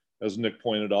 as Nick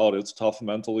pointed out, it's tough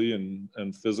mentally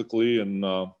and physically, and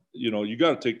you know, you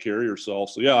got to take care of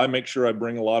yourself. So yeah, I make sure I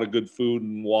bring a lot of good food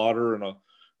and water and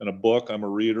a book. I'm a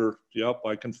reader. Yep,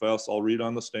 I confess, I'll read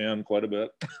on the stand quite a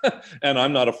bit, and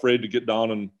I'm not afraid to get down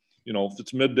and, you know, if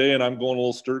it's midday and I'm going a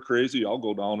little stir crazy, I'll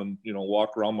go down and, you know,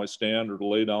 walk around my stand or to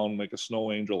lay down and make a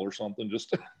snow angel or something just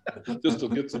to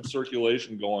get some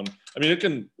circulation going. I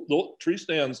mean, tree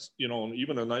stands, you know, and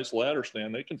even a nice ladder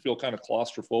stand, they can feel kind of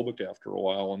claustrophobic after a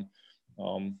while.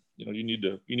 And, you know, you need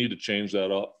to change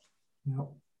that up. Yep.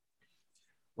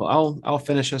 Well, I'll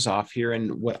finish us off here.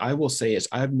 And what I will say is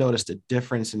I've noticed a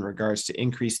difference in regards to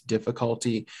increased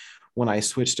difficulty when I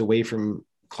switched away from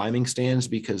climbing stands,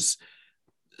 because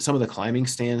some of the climbing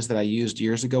stands that I used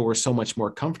years ago were so much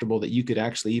more comfortable that you could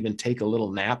actually even take a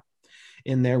little nap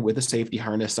in there with a safety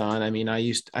harness on. I mean,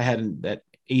 I had that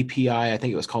API, I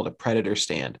think it was called a Predator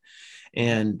stand.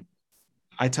 And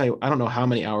I tell you, I don't know how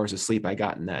many hours of sleep I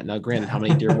got in that. Now, granted, how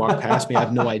many deer walked past me, I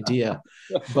have no idea,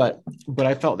 but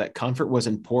I felt that comfort was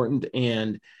important.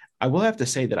 And I will have to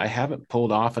say that I haven't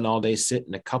pulled off an all day sit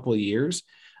in a couple of years.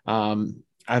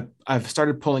 I've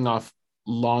started pulling off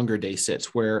longer day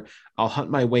sits where I'll hunt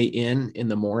my way in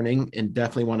the morning and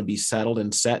definitely want to be settled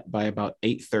and set by about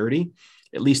 8:30,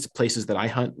 at least the places that I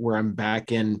hunt where I'm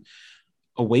back in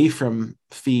away from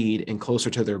feed and closer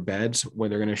to their beds where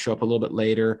they're going to show up a little bit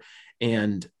later.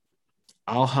 And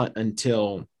I'll hunt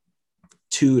until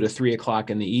 2 to 3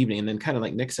 o'clock in the evening. And then kind of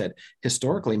like Nick said,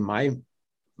 historically, my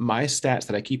stats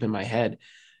that I keep in my head,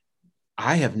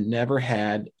 I have never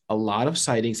had a lot of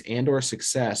sightings and or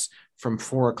success from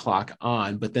 4 o'clock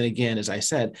on. But then again, as I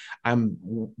said, I'm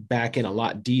back in a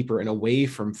lot deeper and away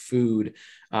from food,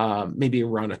 maybe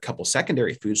around a couple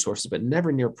secondary food sources, but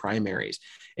never near primaries.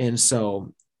 And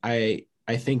so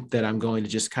I think that I'm going to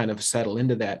just kind of settle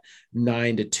into that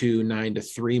 9 to 2, 9 to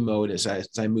 3 mode as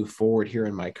I move forward here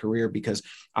in my career, because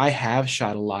I have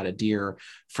shot a lot of deer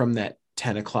from that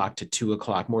 10 o'clock to 2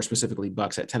 o'clock, more specifically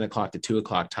bucks at 10 o'clock to 2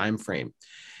 o'clock time frame.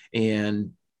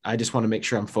 And I just want to make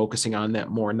sure I'm focusing on that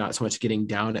more, not so much getting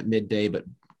down at midday, but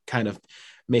kind of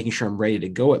making sure I'm ready to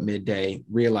go at midday,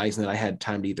 realizing that I had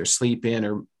time to either sleep in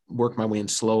or work my way in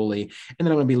slowly. And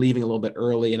then I'm going to be leaving a little bit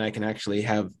early and I can actually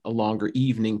have a longer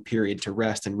evening period to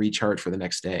rest and recharge for the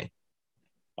next day.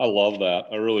 I love that.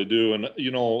 I really do. And,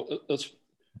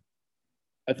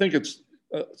 I think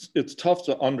it's tough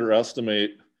to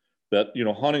underestimate that,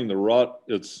 hunting the rut,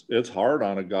 it's hard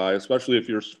on a guy, especially if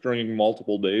you're stringing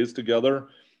multiple days together.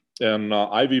 And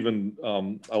I've even,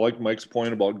 I like Mike's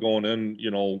point about going in,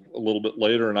 a little bit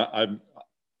later. And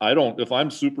I don't, if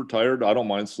I'm super tired, I don't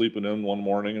mind sleeping in one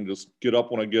morning and just get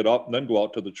up when I get up and then go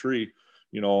out to the tree.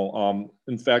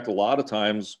 In fact, a lot of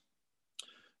times,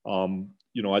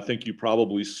 I think you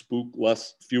probably spook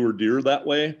fewer deer that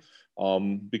way,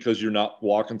 because you're not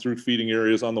walking through feeding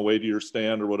areas on the way to your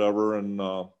stand or whatever.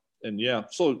 And yeah,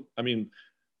 so, I mean,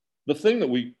 the thing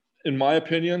that in my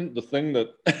opinion, the thing that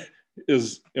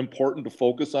is important to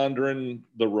focus on during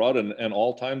the rut and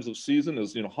all times of season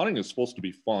is, hunting is supposed to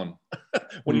be fun.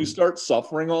 When you start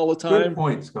suffering all the time, good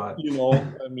point, Scott.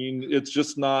 I mean, it's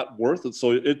just not worth it.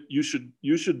 So you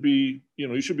should be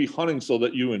hunting so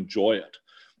that you enjoy it.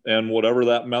 And whatever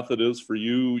that method is for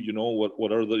you,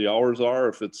 whatever the hours are,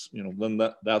 if it's, then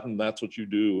that's what you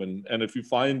do. And if you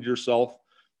find yourself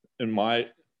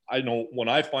I know when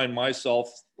I find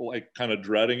myself like kind of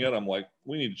dreading it, I'm like,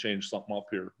 we need to change something up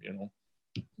here,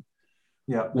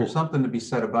 Yeah, there's something to be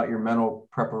said about your mental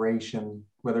preparation,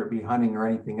 whether it be hunting or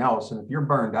anything else. And if you're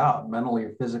burned out mentally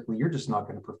or physically, you're just not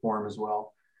going to perform as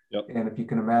well. Yep. And if you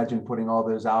can imagine putting all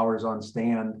those hours on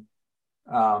stand,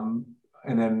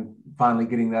 and then finally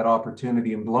getting that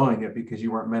opportunity and blowing it because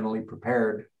you weren't mentally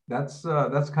prepared, that's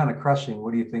kind of crushing.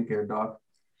 What do you think there, Doc?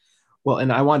 Well,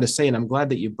 and I wanted to say, and I'm glad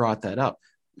that you brought that up,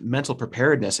 mental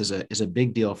preparedness is a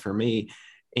big deal for me.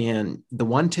 And the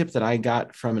one tip that I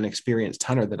got from an experienced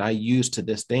hunter that I use to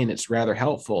this day, and it's rather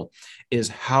helpful, is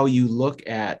how you look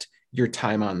at your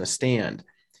time on the stand.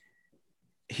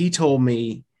 He told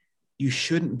me you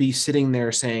shouldn't be sitting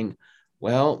there saying,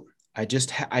 well, I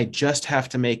just have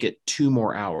to make it 2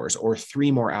 more hours or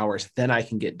 3 more hours, then I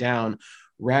can get down.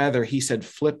 Rather, he said,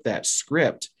 flip that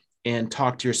script and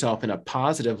talk to yourself in a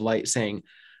positive light saying,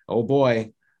 oh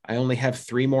boy, I only have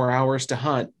 3 more hours to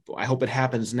hunt. I hope it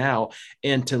happens now.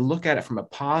 And to look at it from a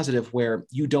positive where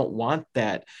you don't want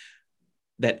that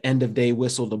end of day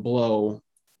whistle to blow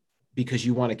because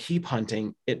you want to keep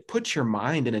hunting. It puts your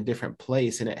mind in a different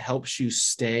place and it helps you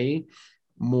stay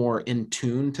more in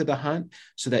tune to the hunt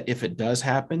so that if it does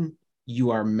happen, you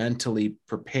are mentally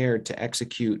prepared to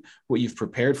execute what you've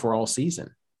prepared for all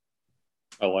season.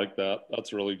 I like that.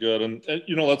 That's really good. And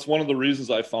that's one of the reasons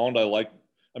I found I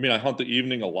hunt the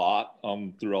evening a lot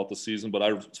throughout the season, but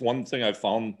it's one thing I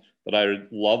found that I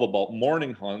love about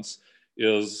morning hunts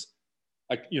is,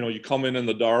 you come in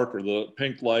the dark or the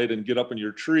pink light and get up in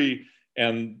your tree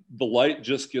and the light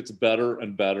just gets better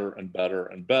and better and better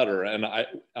and better. And I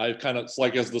kind of, it's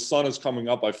like as the sun is coming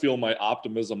up, I feel my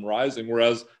optimism rising.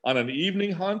 Whereas on an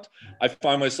evening hunt, I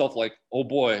find myself like, oh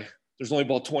boy, there's only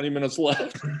about 20 minutes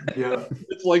left. Yeah.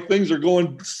 It's like things are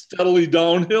going steadily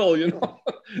downhill,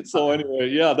 So anyway,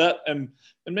 yeah, that, and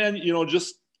man,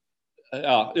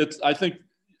 I think,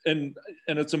 and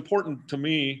it's important to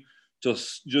me to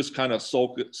just kind of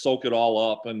soak it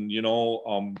all up. And,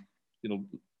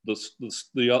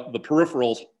 the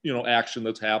peripheral, action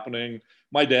that's happening.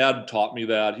 My dad taught me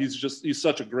that. He's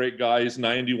such a great guy. He's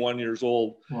 91 years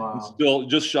old. Wow. And still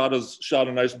just shot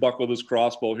a nice buck with his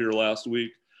crossbow here last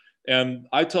week. And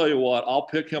I tell you what, I'll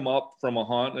pick him up from a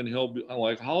hunt and he'll be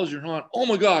like, "How was your hunt?" "Oh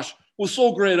my gosh, it was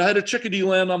so great. I had a chickadee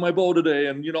land on my bow today."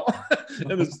 And,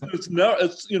 and it's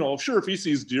never, sure, if he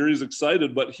sees deer, he's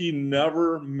excited, but he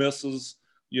never misses,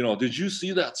 "Did you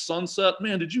see that sunset?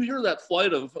 Man, did you hear that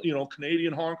flight of,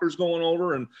 Canadian honkers going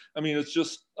over?" And I mean, it's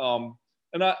just,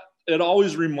 it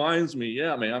always reminds me,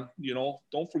 yeah, man,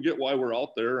 don't forget why we're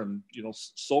out there, and,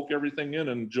 soak everything in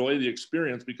and enjoy the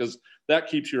experience, because that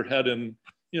keeps your head in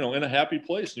a happy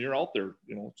place, and you're out there,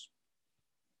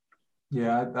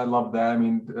 Yeah, I love that. I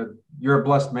mean, you're a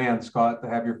blessed man, Scott, to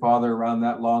have your father around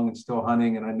that long and still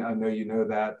hunting. And I know you know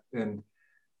that. And,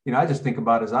 I just think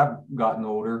about as I've gotten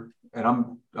older,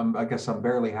 and I guess I'm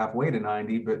barely halfway to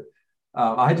 90, but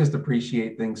I just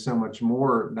appreciate things so much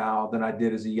more now than I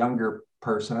did as a younger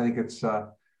person. I think it's my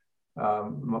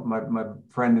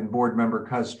friend and board member,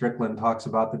 Cuz Strickland, talks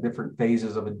about the different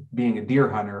phases of being a deer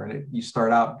hunter. And you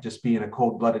start out just being a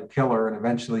cold-blooded killer, and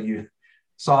eventually you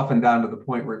soften down to the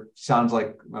point where it sounds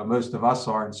like most of us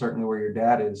are, and certainly where your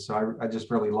dad is. So I just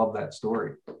really love that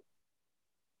story.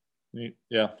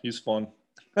 Yeah, he's fun.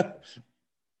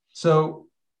 So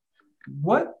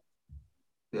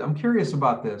I'm curious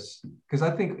about this, because I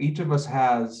think each of us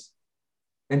has,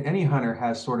 and any hunter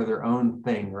has sort of their own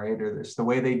thing, right? Or it's the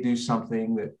way they do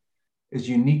something that is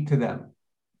unique to them.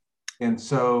 And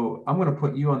so I'm going to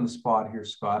put you on the spot here,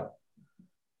 Scott.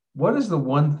 What is the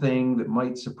one thing that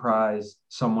might surprise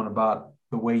someone about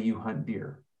the way you hunt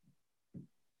deer?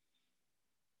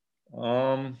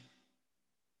 Well,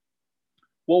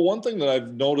 one thing that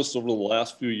I've noticed over the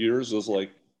last few years is,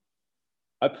 like,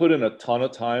 I put in a ton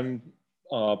of time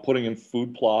putting in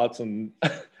food plots, and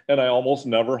and I almost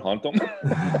never hunt them.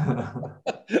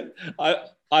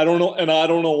 I don't know, and I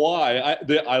don't know why.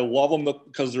 I love them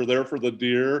because they're there for the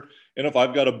deer. And if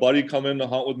I've got a buddy come in to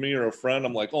hunt with me, or a friend,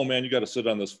 I'm like, "Oh man, you got to sit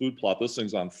on this food plot. This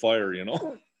thing's on fire," And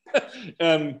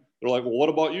they're like, "Well, what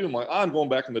about you?" I'm like, "I'm going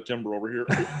back in the timber over here."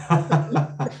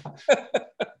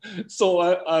 So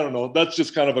I don't know. That's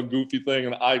just kind of a goofy thing,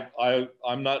 and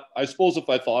I'm not. I suppose if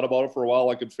I thought about it for a while,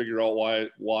 I could figure out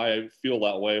why I feel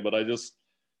that way. But I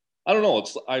don't know.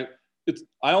 I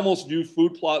almost view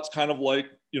food plots kind of like,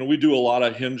 we do a lot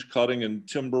of hinge cutting and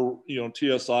timber,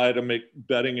 TSI to make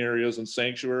bedding areas and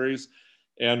sanctuaries.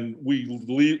 And we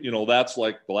leave, that's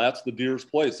the deer's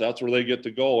place. That's where they get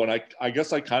to go. And I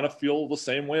guess I kind of feel the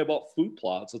same way about food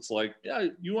plots. It's like, yeah,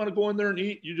 you want to go in there and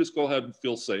eat, you just go ahead and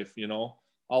feel safe.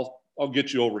 I'll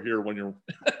get you over here when you're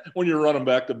when you're running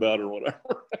back to bed or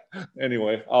whatever.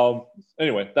 Anyway,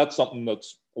 that's something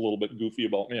that's a little bit goofy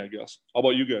about me, I guess. How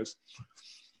about you guys?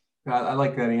 I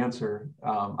like that answer.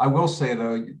 I will say,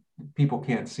 though, people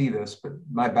can't see this, but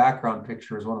my background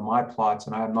picture is one of my plots,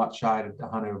 and I am not shy to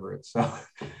hunt over it. So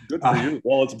good for you.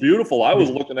 Well, it's beautiful. I was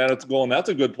looking at it going, that's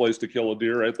a good place to kill a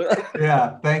deer right there.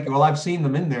 Yeah, thank you. Well, I've seen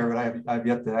them in there, but I've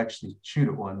yet to actually shoot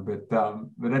at one.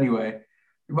 But anyway,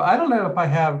 I don't know if I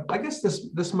have. I guess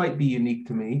this might be unique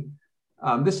to me.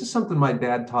 This is something my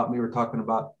dad taught me. We're talking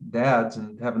about dads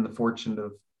and having the fortune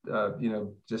of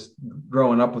just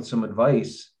growing up with some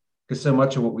advice, because so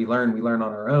much of what we learn on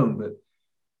our own. But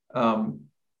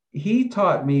he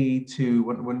taught me to,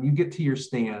 when you get to your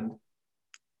stand,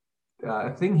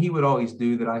 a thing he would always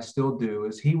do that I still do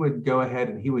is he would go ahead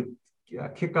and he would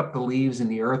kick up the leaves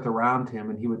and the earth around him,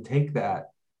 and he would take that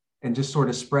and just sort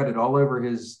of spread it all over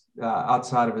his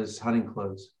outside of his hunting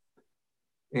clothes.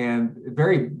 And a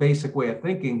very basic way of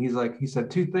thinking, he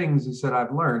said two things. He said,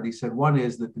 I've learned. He said, one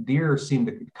is that the deer seem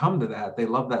to come to that. They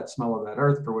love that smell of that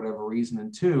earth for whatever reason.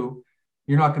 And two,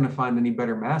 you're not going to find any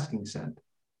better masking scent.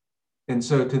 And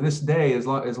so to this day, as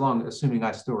long assuming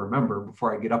I still remember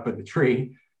before I get up in the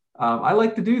tree, I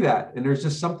like to do that. And there's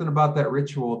just something about that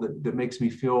ritual that makes me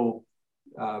feel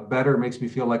better, makes me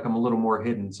feel like I'm a little more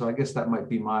hidden. So I guess that might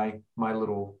be my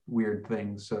little weird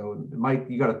thing. So Mike,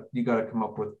 you gotta come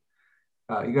up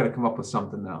with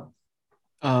something now.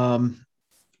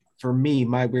 For me,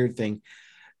 my weird thing,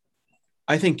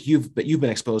 I think you've been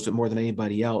exposed to it more than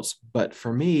anybody else, but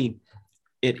for me,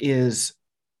 it is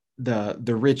the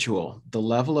ritual, the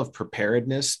level of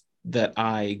preparedness that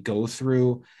I go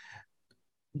through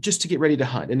just to get ready to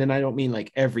hunt. And then I don't mean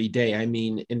like every day. I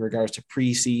mean in regards to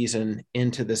preseason,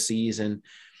 into the season,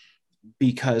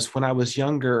 because when I was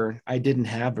younger, I didn't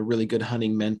have a really good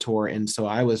hunting mentor. And so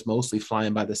I was mostly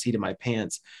flying by the seat of my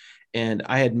pants. And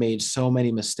I had made so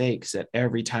many mistakes that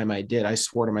every time I did, I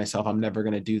swore to myself, I'm never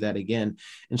going to do that again.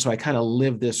 And so I kind of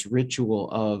lived this ritual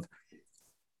of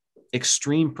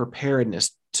extreme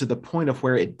preparedness to the point of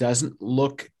where it doesn't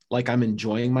look like I'm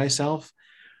enjoying myself,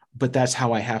 but that's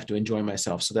how I have to enjoy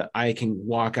myself so that I can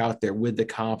walk out there with the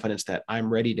confidence that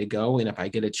I'm ready to go. And if I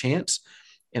get a chance,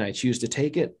 and I choose to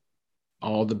take it,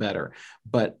 all the better.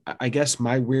 But I guess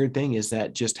my weird thing is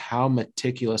that just how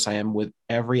meticulous I am with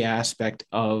every aspect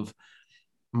of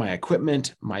my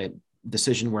equipment, my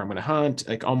decision where I'm going to hunt,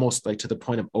 like almost like to the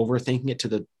point of overthinking it, to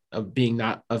the of being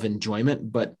not of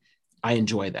enjoyment, but I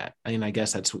enjoy that. I mean, I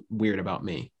guess that's weird about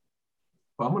me.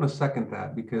 Well, I'm going to second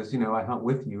that because, I hunt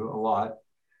with you a lot.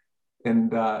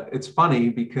 And it's funny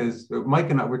because Mike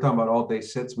and I, we're talking about all day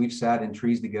sits. We've sat in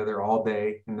trees together all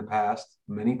day in the past,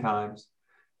 many times.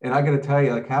 And I got to tell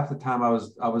you, like half the time I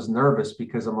was nervous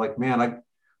because I'm like, man,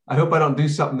 I hope I don't do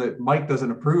something that Mike doesn't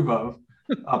approve of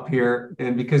up here.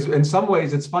 And because in some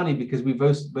ways it's funny because we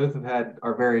both have had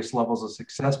our various levels of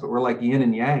success, but we're like yin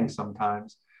and yang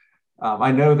sometimes.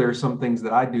 I know there's some things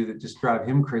that I do that just drive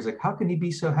him crazy. Like, how can he be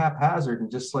so haphazard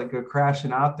and just like go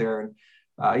crashing out there? And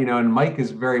and Mike is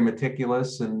very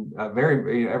meticulous and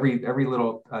very every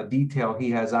little detail he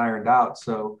has ironed out.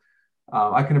 So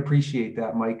I can appreciate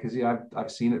that, Mike, because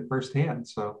I've seen it firsthand.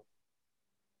 So,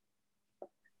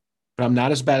 but I'm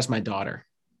not as bad as my daughter.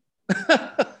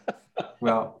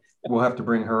 Well, we'll have to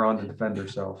bring her on to defend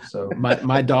herself. So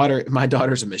my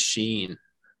daughter's a machine.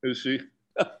 Is she?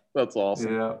 That's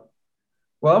awesome. Yeah.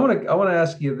 Well, I want to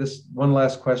ask you this one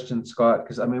last question, Scott,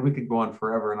 because I mean we could go on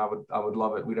forever, and I would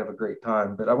love it. We'd have a great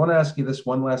time. But I want to ask you this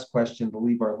one last question to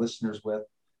leave our listeners with.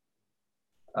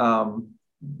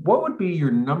 What would be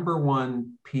your number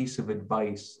one piece of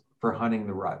advice for hunting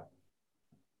the rut?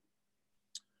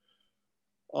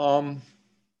 Well,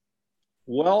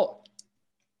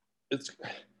 it's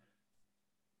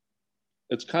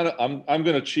kind of I'm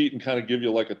going to cheat and kind of give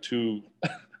you like a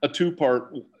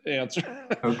two-part answer.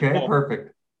 Okay,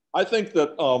 perfect. I think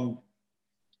that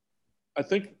I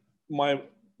think my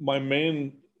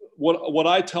main what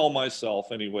I tell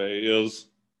myself anyway is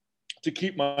to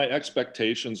keep my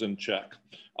expectations in check.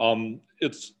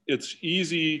 It's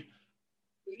easy,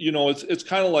 it's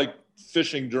kind of like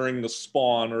fishing during the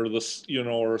spawn or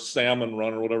or salmon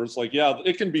run or whatever. It's like, yeah,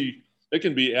 it can be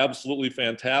absolutely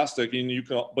fantastic, and you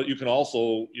can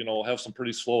also have some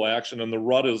pretty slow action, and the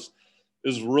rut is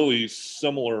really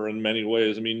similar in many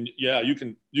ways. I mean, yeah, you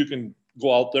can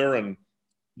go out there and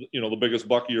the biggest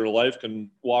buck of your life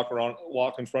can walk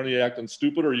in front of you acting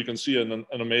stupid, or you can see an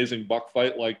amazing buck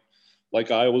fight like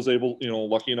I was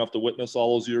lucky enough to witness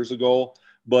all those years ago.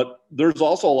 But there's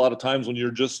also a lot of times when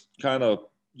you're just kind of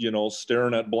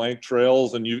staring at blank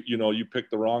trails, and you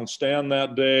pick the wrong stand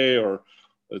that day, or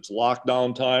it's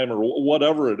lockdown time, or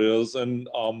whatever it is, and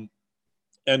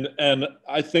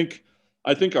I think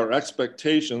our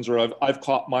expectations, or I've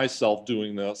caught myself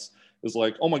doing this, is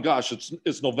like, oh my gosh,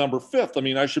 it's November 5th. I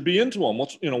mean, I should be into them.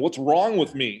 What's wrong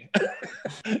with me?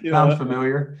 Sounds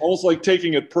familiar. Almost like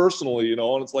taking it personally, and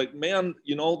it's like, man,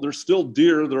 they're still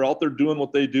deer. They're out there doing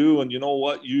what they do. And you know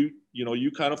what, you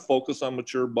kind of focus on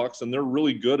mature bucks, and they're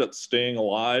really good at staying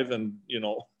alive and,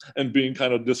 and being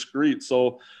kind of discreet.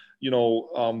 So,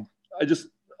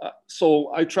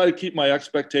 so I try to keep my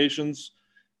expectations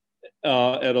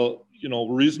at a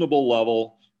reasonable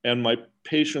level, and my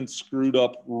patience screwed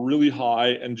up really high,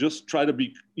 and just try to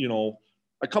be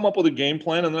I come up with a game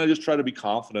plan, and then I just try to be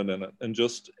confident in it,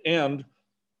 and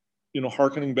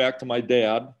hearkening back to my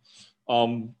dad,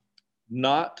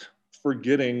 not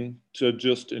forgetting to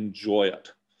just enjoy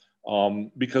it,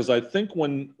 because I think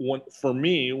when for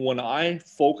me, when I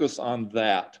focus on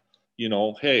that,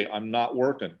 hey, I'm not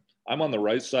working, I'm on the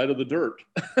right side of the dirt.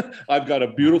 I've got a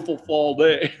beautiful fall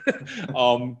day.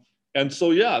 And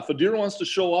so, yeah, if a deer wants to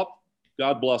show up,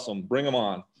 God bless him, bring him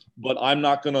on. But I'm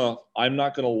not gonna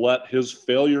let his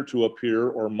failure to appear,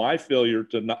 or my failure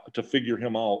to figure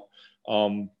him out,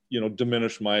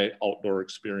 diminish my outdoor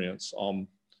experience.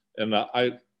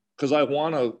 Because I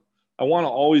want to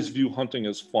always view hunting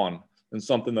as fun and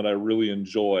something that I really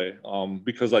enjoy,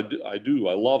 because I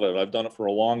love it. I've done it for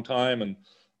a long time, and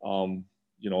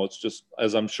it's just,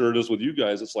 as I'm sure it is with you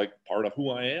guys, it's like part of who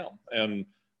I am, and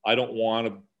I don't want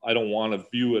to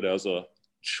view it as a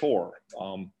chore.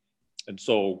 And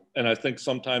I think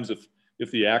sometimes if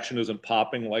the action isn't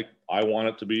popping like I want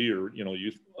it to be, or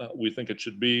we think it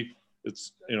should be,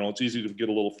 it's easy to get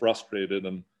a little frustrated,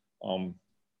 and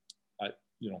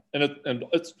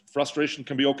it's frustration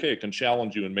can be okay. It can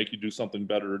challenge you and make you do something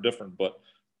better or different, but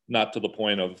not to the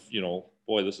point of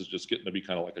boy, this is just getting to be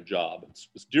kind of like a job.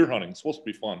 It's deer hunting. It's supposed to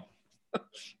be fun.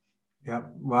 Yeah,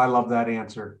 well, I love that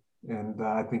answer, and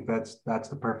I think that's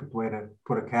the perfect way to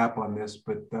put a cap on this.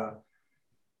 But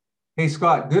hey,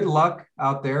 Scott, good luck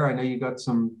out there. I know you got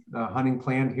some hunting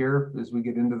planned here as we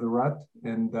get into the rut,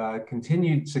 and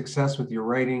continued success with your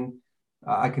writing.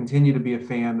 I continue to be a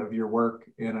fan of your work,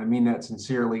 and I mean that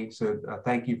sincerely. So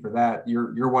thank you for that.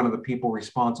 You're one of the people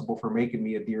responsible for making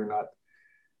me a deer nut.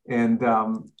 And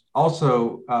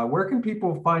also, where can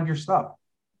people find your stuff?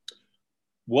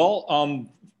 Well,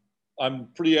 I'm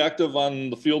pretty active on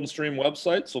the Field and Stream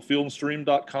website, so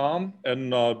fieldandstream.com.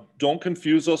 And don't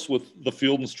confuse us with the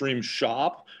Field and Stream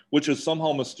shop, which has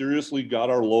somehow mysteriously got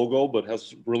our logo, but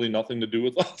has really nothing to do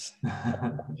with us.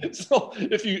 So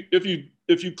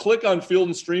if you click on Field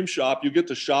and Stream shop, you get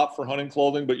to shop for hunting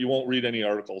clothing, but you won't read any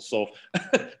articles. So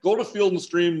go to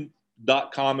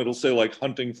fieldandstream.com. It'll say like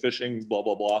hunting, fishing, blah,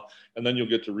 blah, blah. And then you'll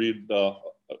get to read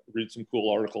some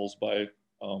cool articles by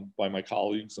my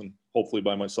colleagues and hopefully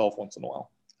by myself once in a while.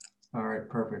 All right,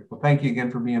 perfect. Well, thank you again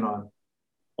for being on.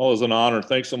 Oh, it was an honor.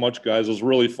 Thanks so much, guys. It was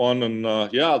really fun. And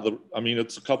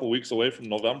it's a couple weeks away from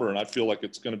November, and I feel like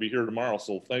it's going to be here tomorrow.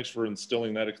 So thanks for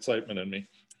instilling that excitement in me.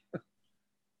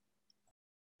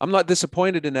 I'm not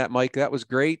disappointed in that, Mike. That was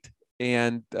great.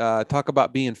 And talk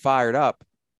about being fired up.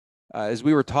 As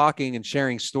we were talking and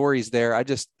sharing stories there, I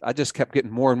just kept getting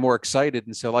more and more excited.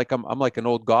 And so like I'm like an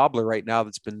old gobbler right now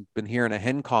that's been hearing a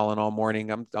hen calling all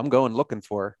morning. I'm going looking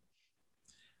for her.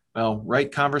 Well, right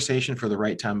conversation for the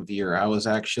right time of year. I was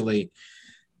actually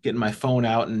getting my phone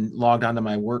out and logged onto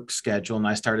my work schedule, and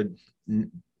I started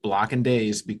blocking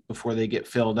days before they get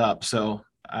filled up. So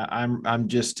I'm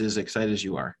just as excited as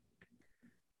you are.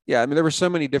 Yeah, I mean, there were so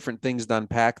many different things to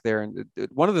unpack there. And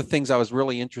one of the things I was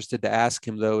really interested to ask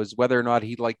him, though, is whether or not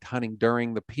he liked hunting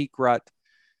during the peak rut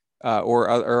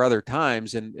or other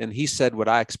times. And he said what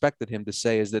I expected him to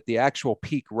say is that the actual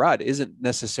peak rut isn't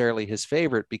necessarily his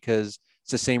favorite, because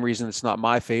it's the same reason it's not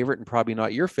my favorite and probably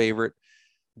not your favorite.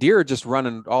 Deer are just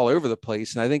running all over the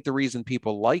place. And I think the reason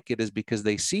people like it is because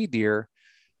they see deer,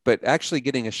 but actually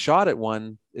getting a shot at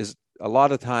one is a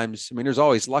lot of times, I mean, there's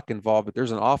always luck involved, but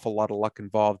there's an awful lot of luck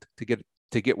involved to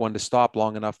get one to stop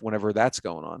long enough whenever that's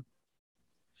going on.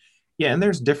 Yeah, and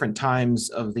there's different times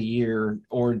of the year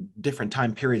or different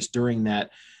time periods during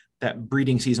that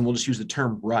breeding season. We'll just use the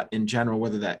term rut in general,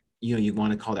 whether that you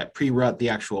want to call that pre-rut, the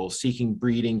actual seeking,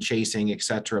 breeding, chasing,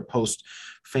 etc., post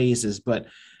phases. But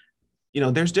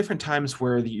there's different times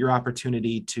where your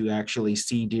opportunity to actually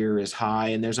see deer is high,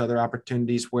 and there's other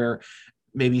opportunities where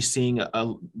maybe seeing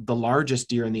the largest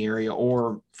deer in the area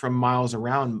or from miles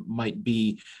around might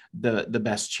be the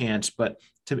best chance. But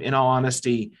in all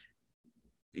honesty,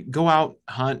 go out,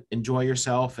 hunt, enjoy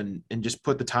yourself, and just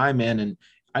put the time in, and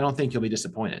I don't think you'll be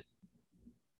disappointed.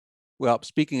 Well,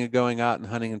 speaking of going out and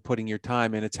hunting and putting your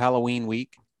time in, it's Halloween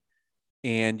week,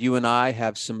 and you and I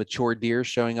have some mature deer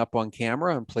showing up on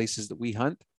camera in places that we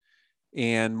hunt,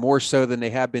 and more so than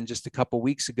they have been just a couple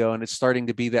weeks ago. And it's starting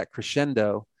to be that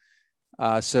crescendo.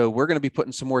 So we're going to be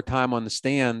putting some more time on the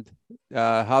stand.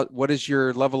 What is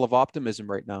your level of optimism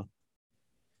right now?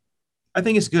 I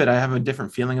think it's good. I have a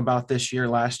different feeling about this year.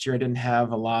 Last year, I didn't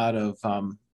have a lot of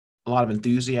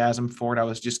enthusiasm for it. I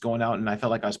was just going out and I felt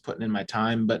like I was putting in my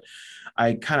time, but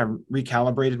I kind of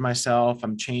recalibrated myself.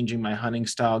 I'm changing my hunting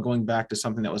style, going back to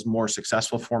something that was more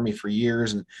successful for me for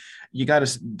years. And you got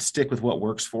to stick with what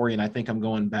works for you. And I think I'm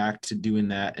going back to doing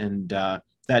that. And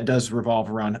that does revolve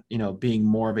around, being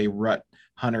more of a rut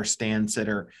hunter, stand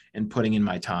sitter, and putting in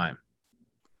my time.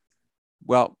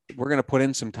 Well, we're going to put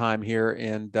in some time here,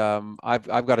 and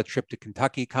I've got a trip to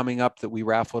Kentucky coming up that we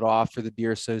raffled off for the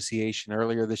Deer Association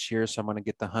earlier this year. So I'm going to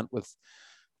get to hunt with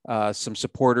some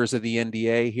supporters of the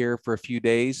NDA here for a few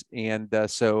days, and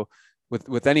so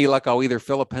with any luck, I'll either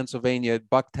fill a Pennsylvania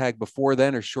buck tag before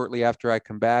then or shortly after I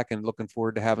come back. And looking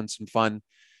forward to having some fun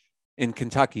in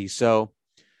Kentucky. So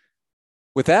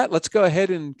with that, let's go ahead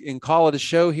and call it a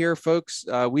show here, folks.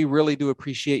 We really do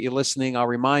appreciate you listening. I'll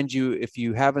remind you, if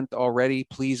you haven't already,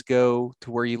 please go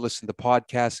to where you listen to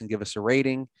podcasts and give us a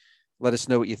rating. Let us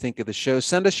know what you think of the show.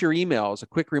 Send us your emails. A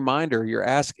quick reminder, your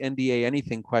Ask NDA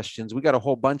Anything questions. We got a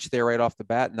whole bunch there right off the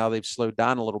bat. Now they've slowed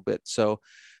down a little bit. So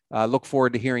look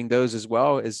forward to hearing those as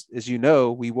well. As you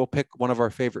know, we will pick one of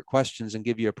our favorite questions and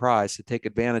give you a prize. So take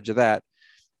advantage of that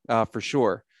for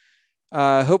sure.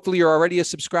 Hopefully you're already a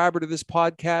subscriber to this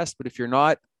podcast, but if you're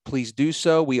not, please do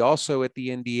so. We also at the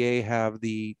NDA have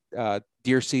the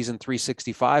Deer Season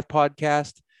 365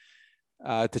 podcast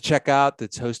to check out.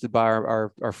 That's hosted by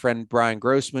our friend Brian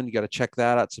Grossman. You got to check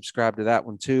that out, subscribe to that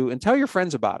one too, and tell your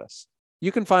friends about us.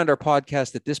 You can find our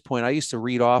podcast at this point. I used to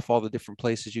read off all the different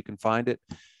places you can find it.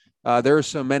 There are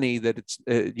so many that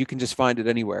you can just find it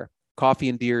anywhere. Coffee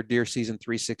and Deer, Deer Season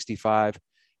 365.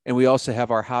 And we also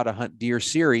have our How to Hunt Deer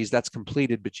series that's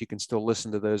completed, but you can still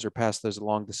listen to those or pass those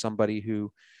along to somebody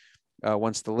who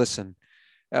wants to listen.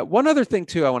 One other thing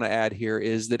too, I want to add here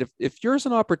is that if there's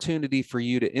an opportunity for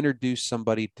you to introduce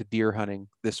somebody to deer hunting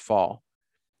this fall,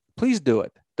 please do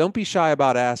it. Don't be shy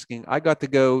about asking. I got to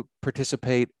go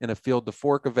participate in a Field to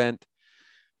Fork event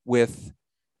with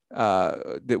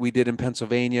that we did in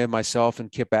Pennsylvania. Myself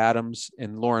and Kip Adams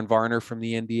and Lauren Varner from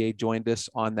the NDA joined us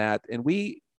on that. And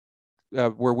we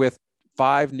were with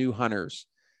 5 new hunters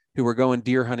who were going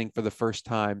deer hunting for the first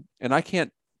time. And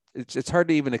it's hard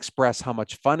to even express how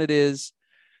much fun it is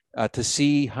to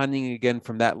see hunting again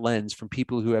from that lens, from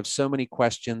people who have so many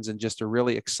questions and just are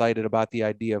really excited about the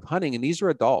idea of hunting. And these are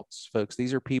adults, folks.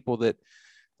 These are people that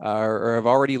or have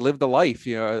already lived a life,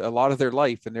 a lot of their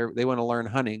life, and they want to learn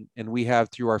hunting. And we have,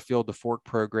 through our Field to Fork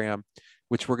program,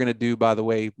 which we're going to do, by the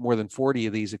way, more than 40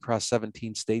 of these across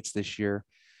 17 states this year,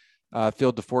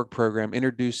 Field to Fork program,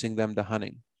 introducing them to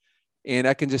hunting. And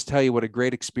I can just tell you what a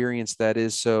great experience that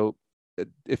is. So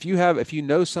if you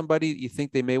know somebody you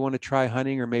think they may want to try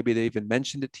hunting, or maybe they even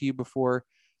mentioned it to you before,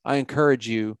 I encourage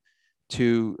you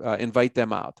to invite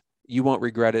them out. You won't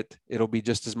regret it. It'll be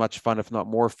just as much fun, if not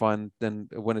more fun, than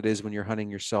when it is when you're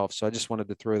hunting yourself. So I just wanted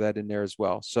to throw that in there as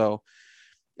well. So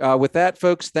with that,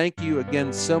 folks, thank you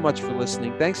again so much for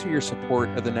listening. Thanks for your support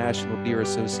of the National Deer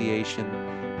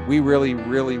Association. We really,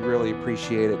 really, really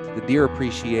appreciate it. The deer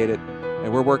appreciate it.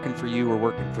 And we're working for you. We're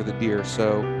working for the deer.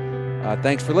 So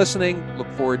thanks for listening. Look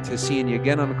forward to seeing you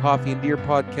again on the Coffee and Deer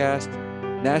podcast.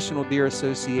 National Deer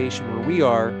Association, where we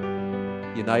are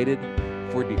united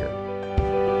for deer.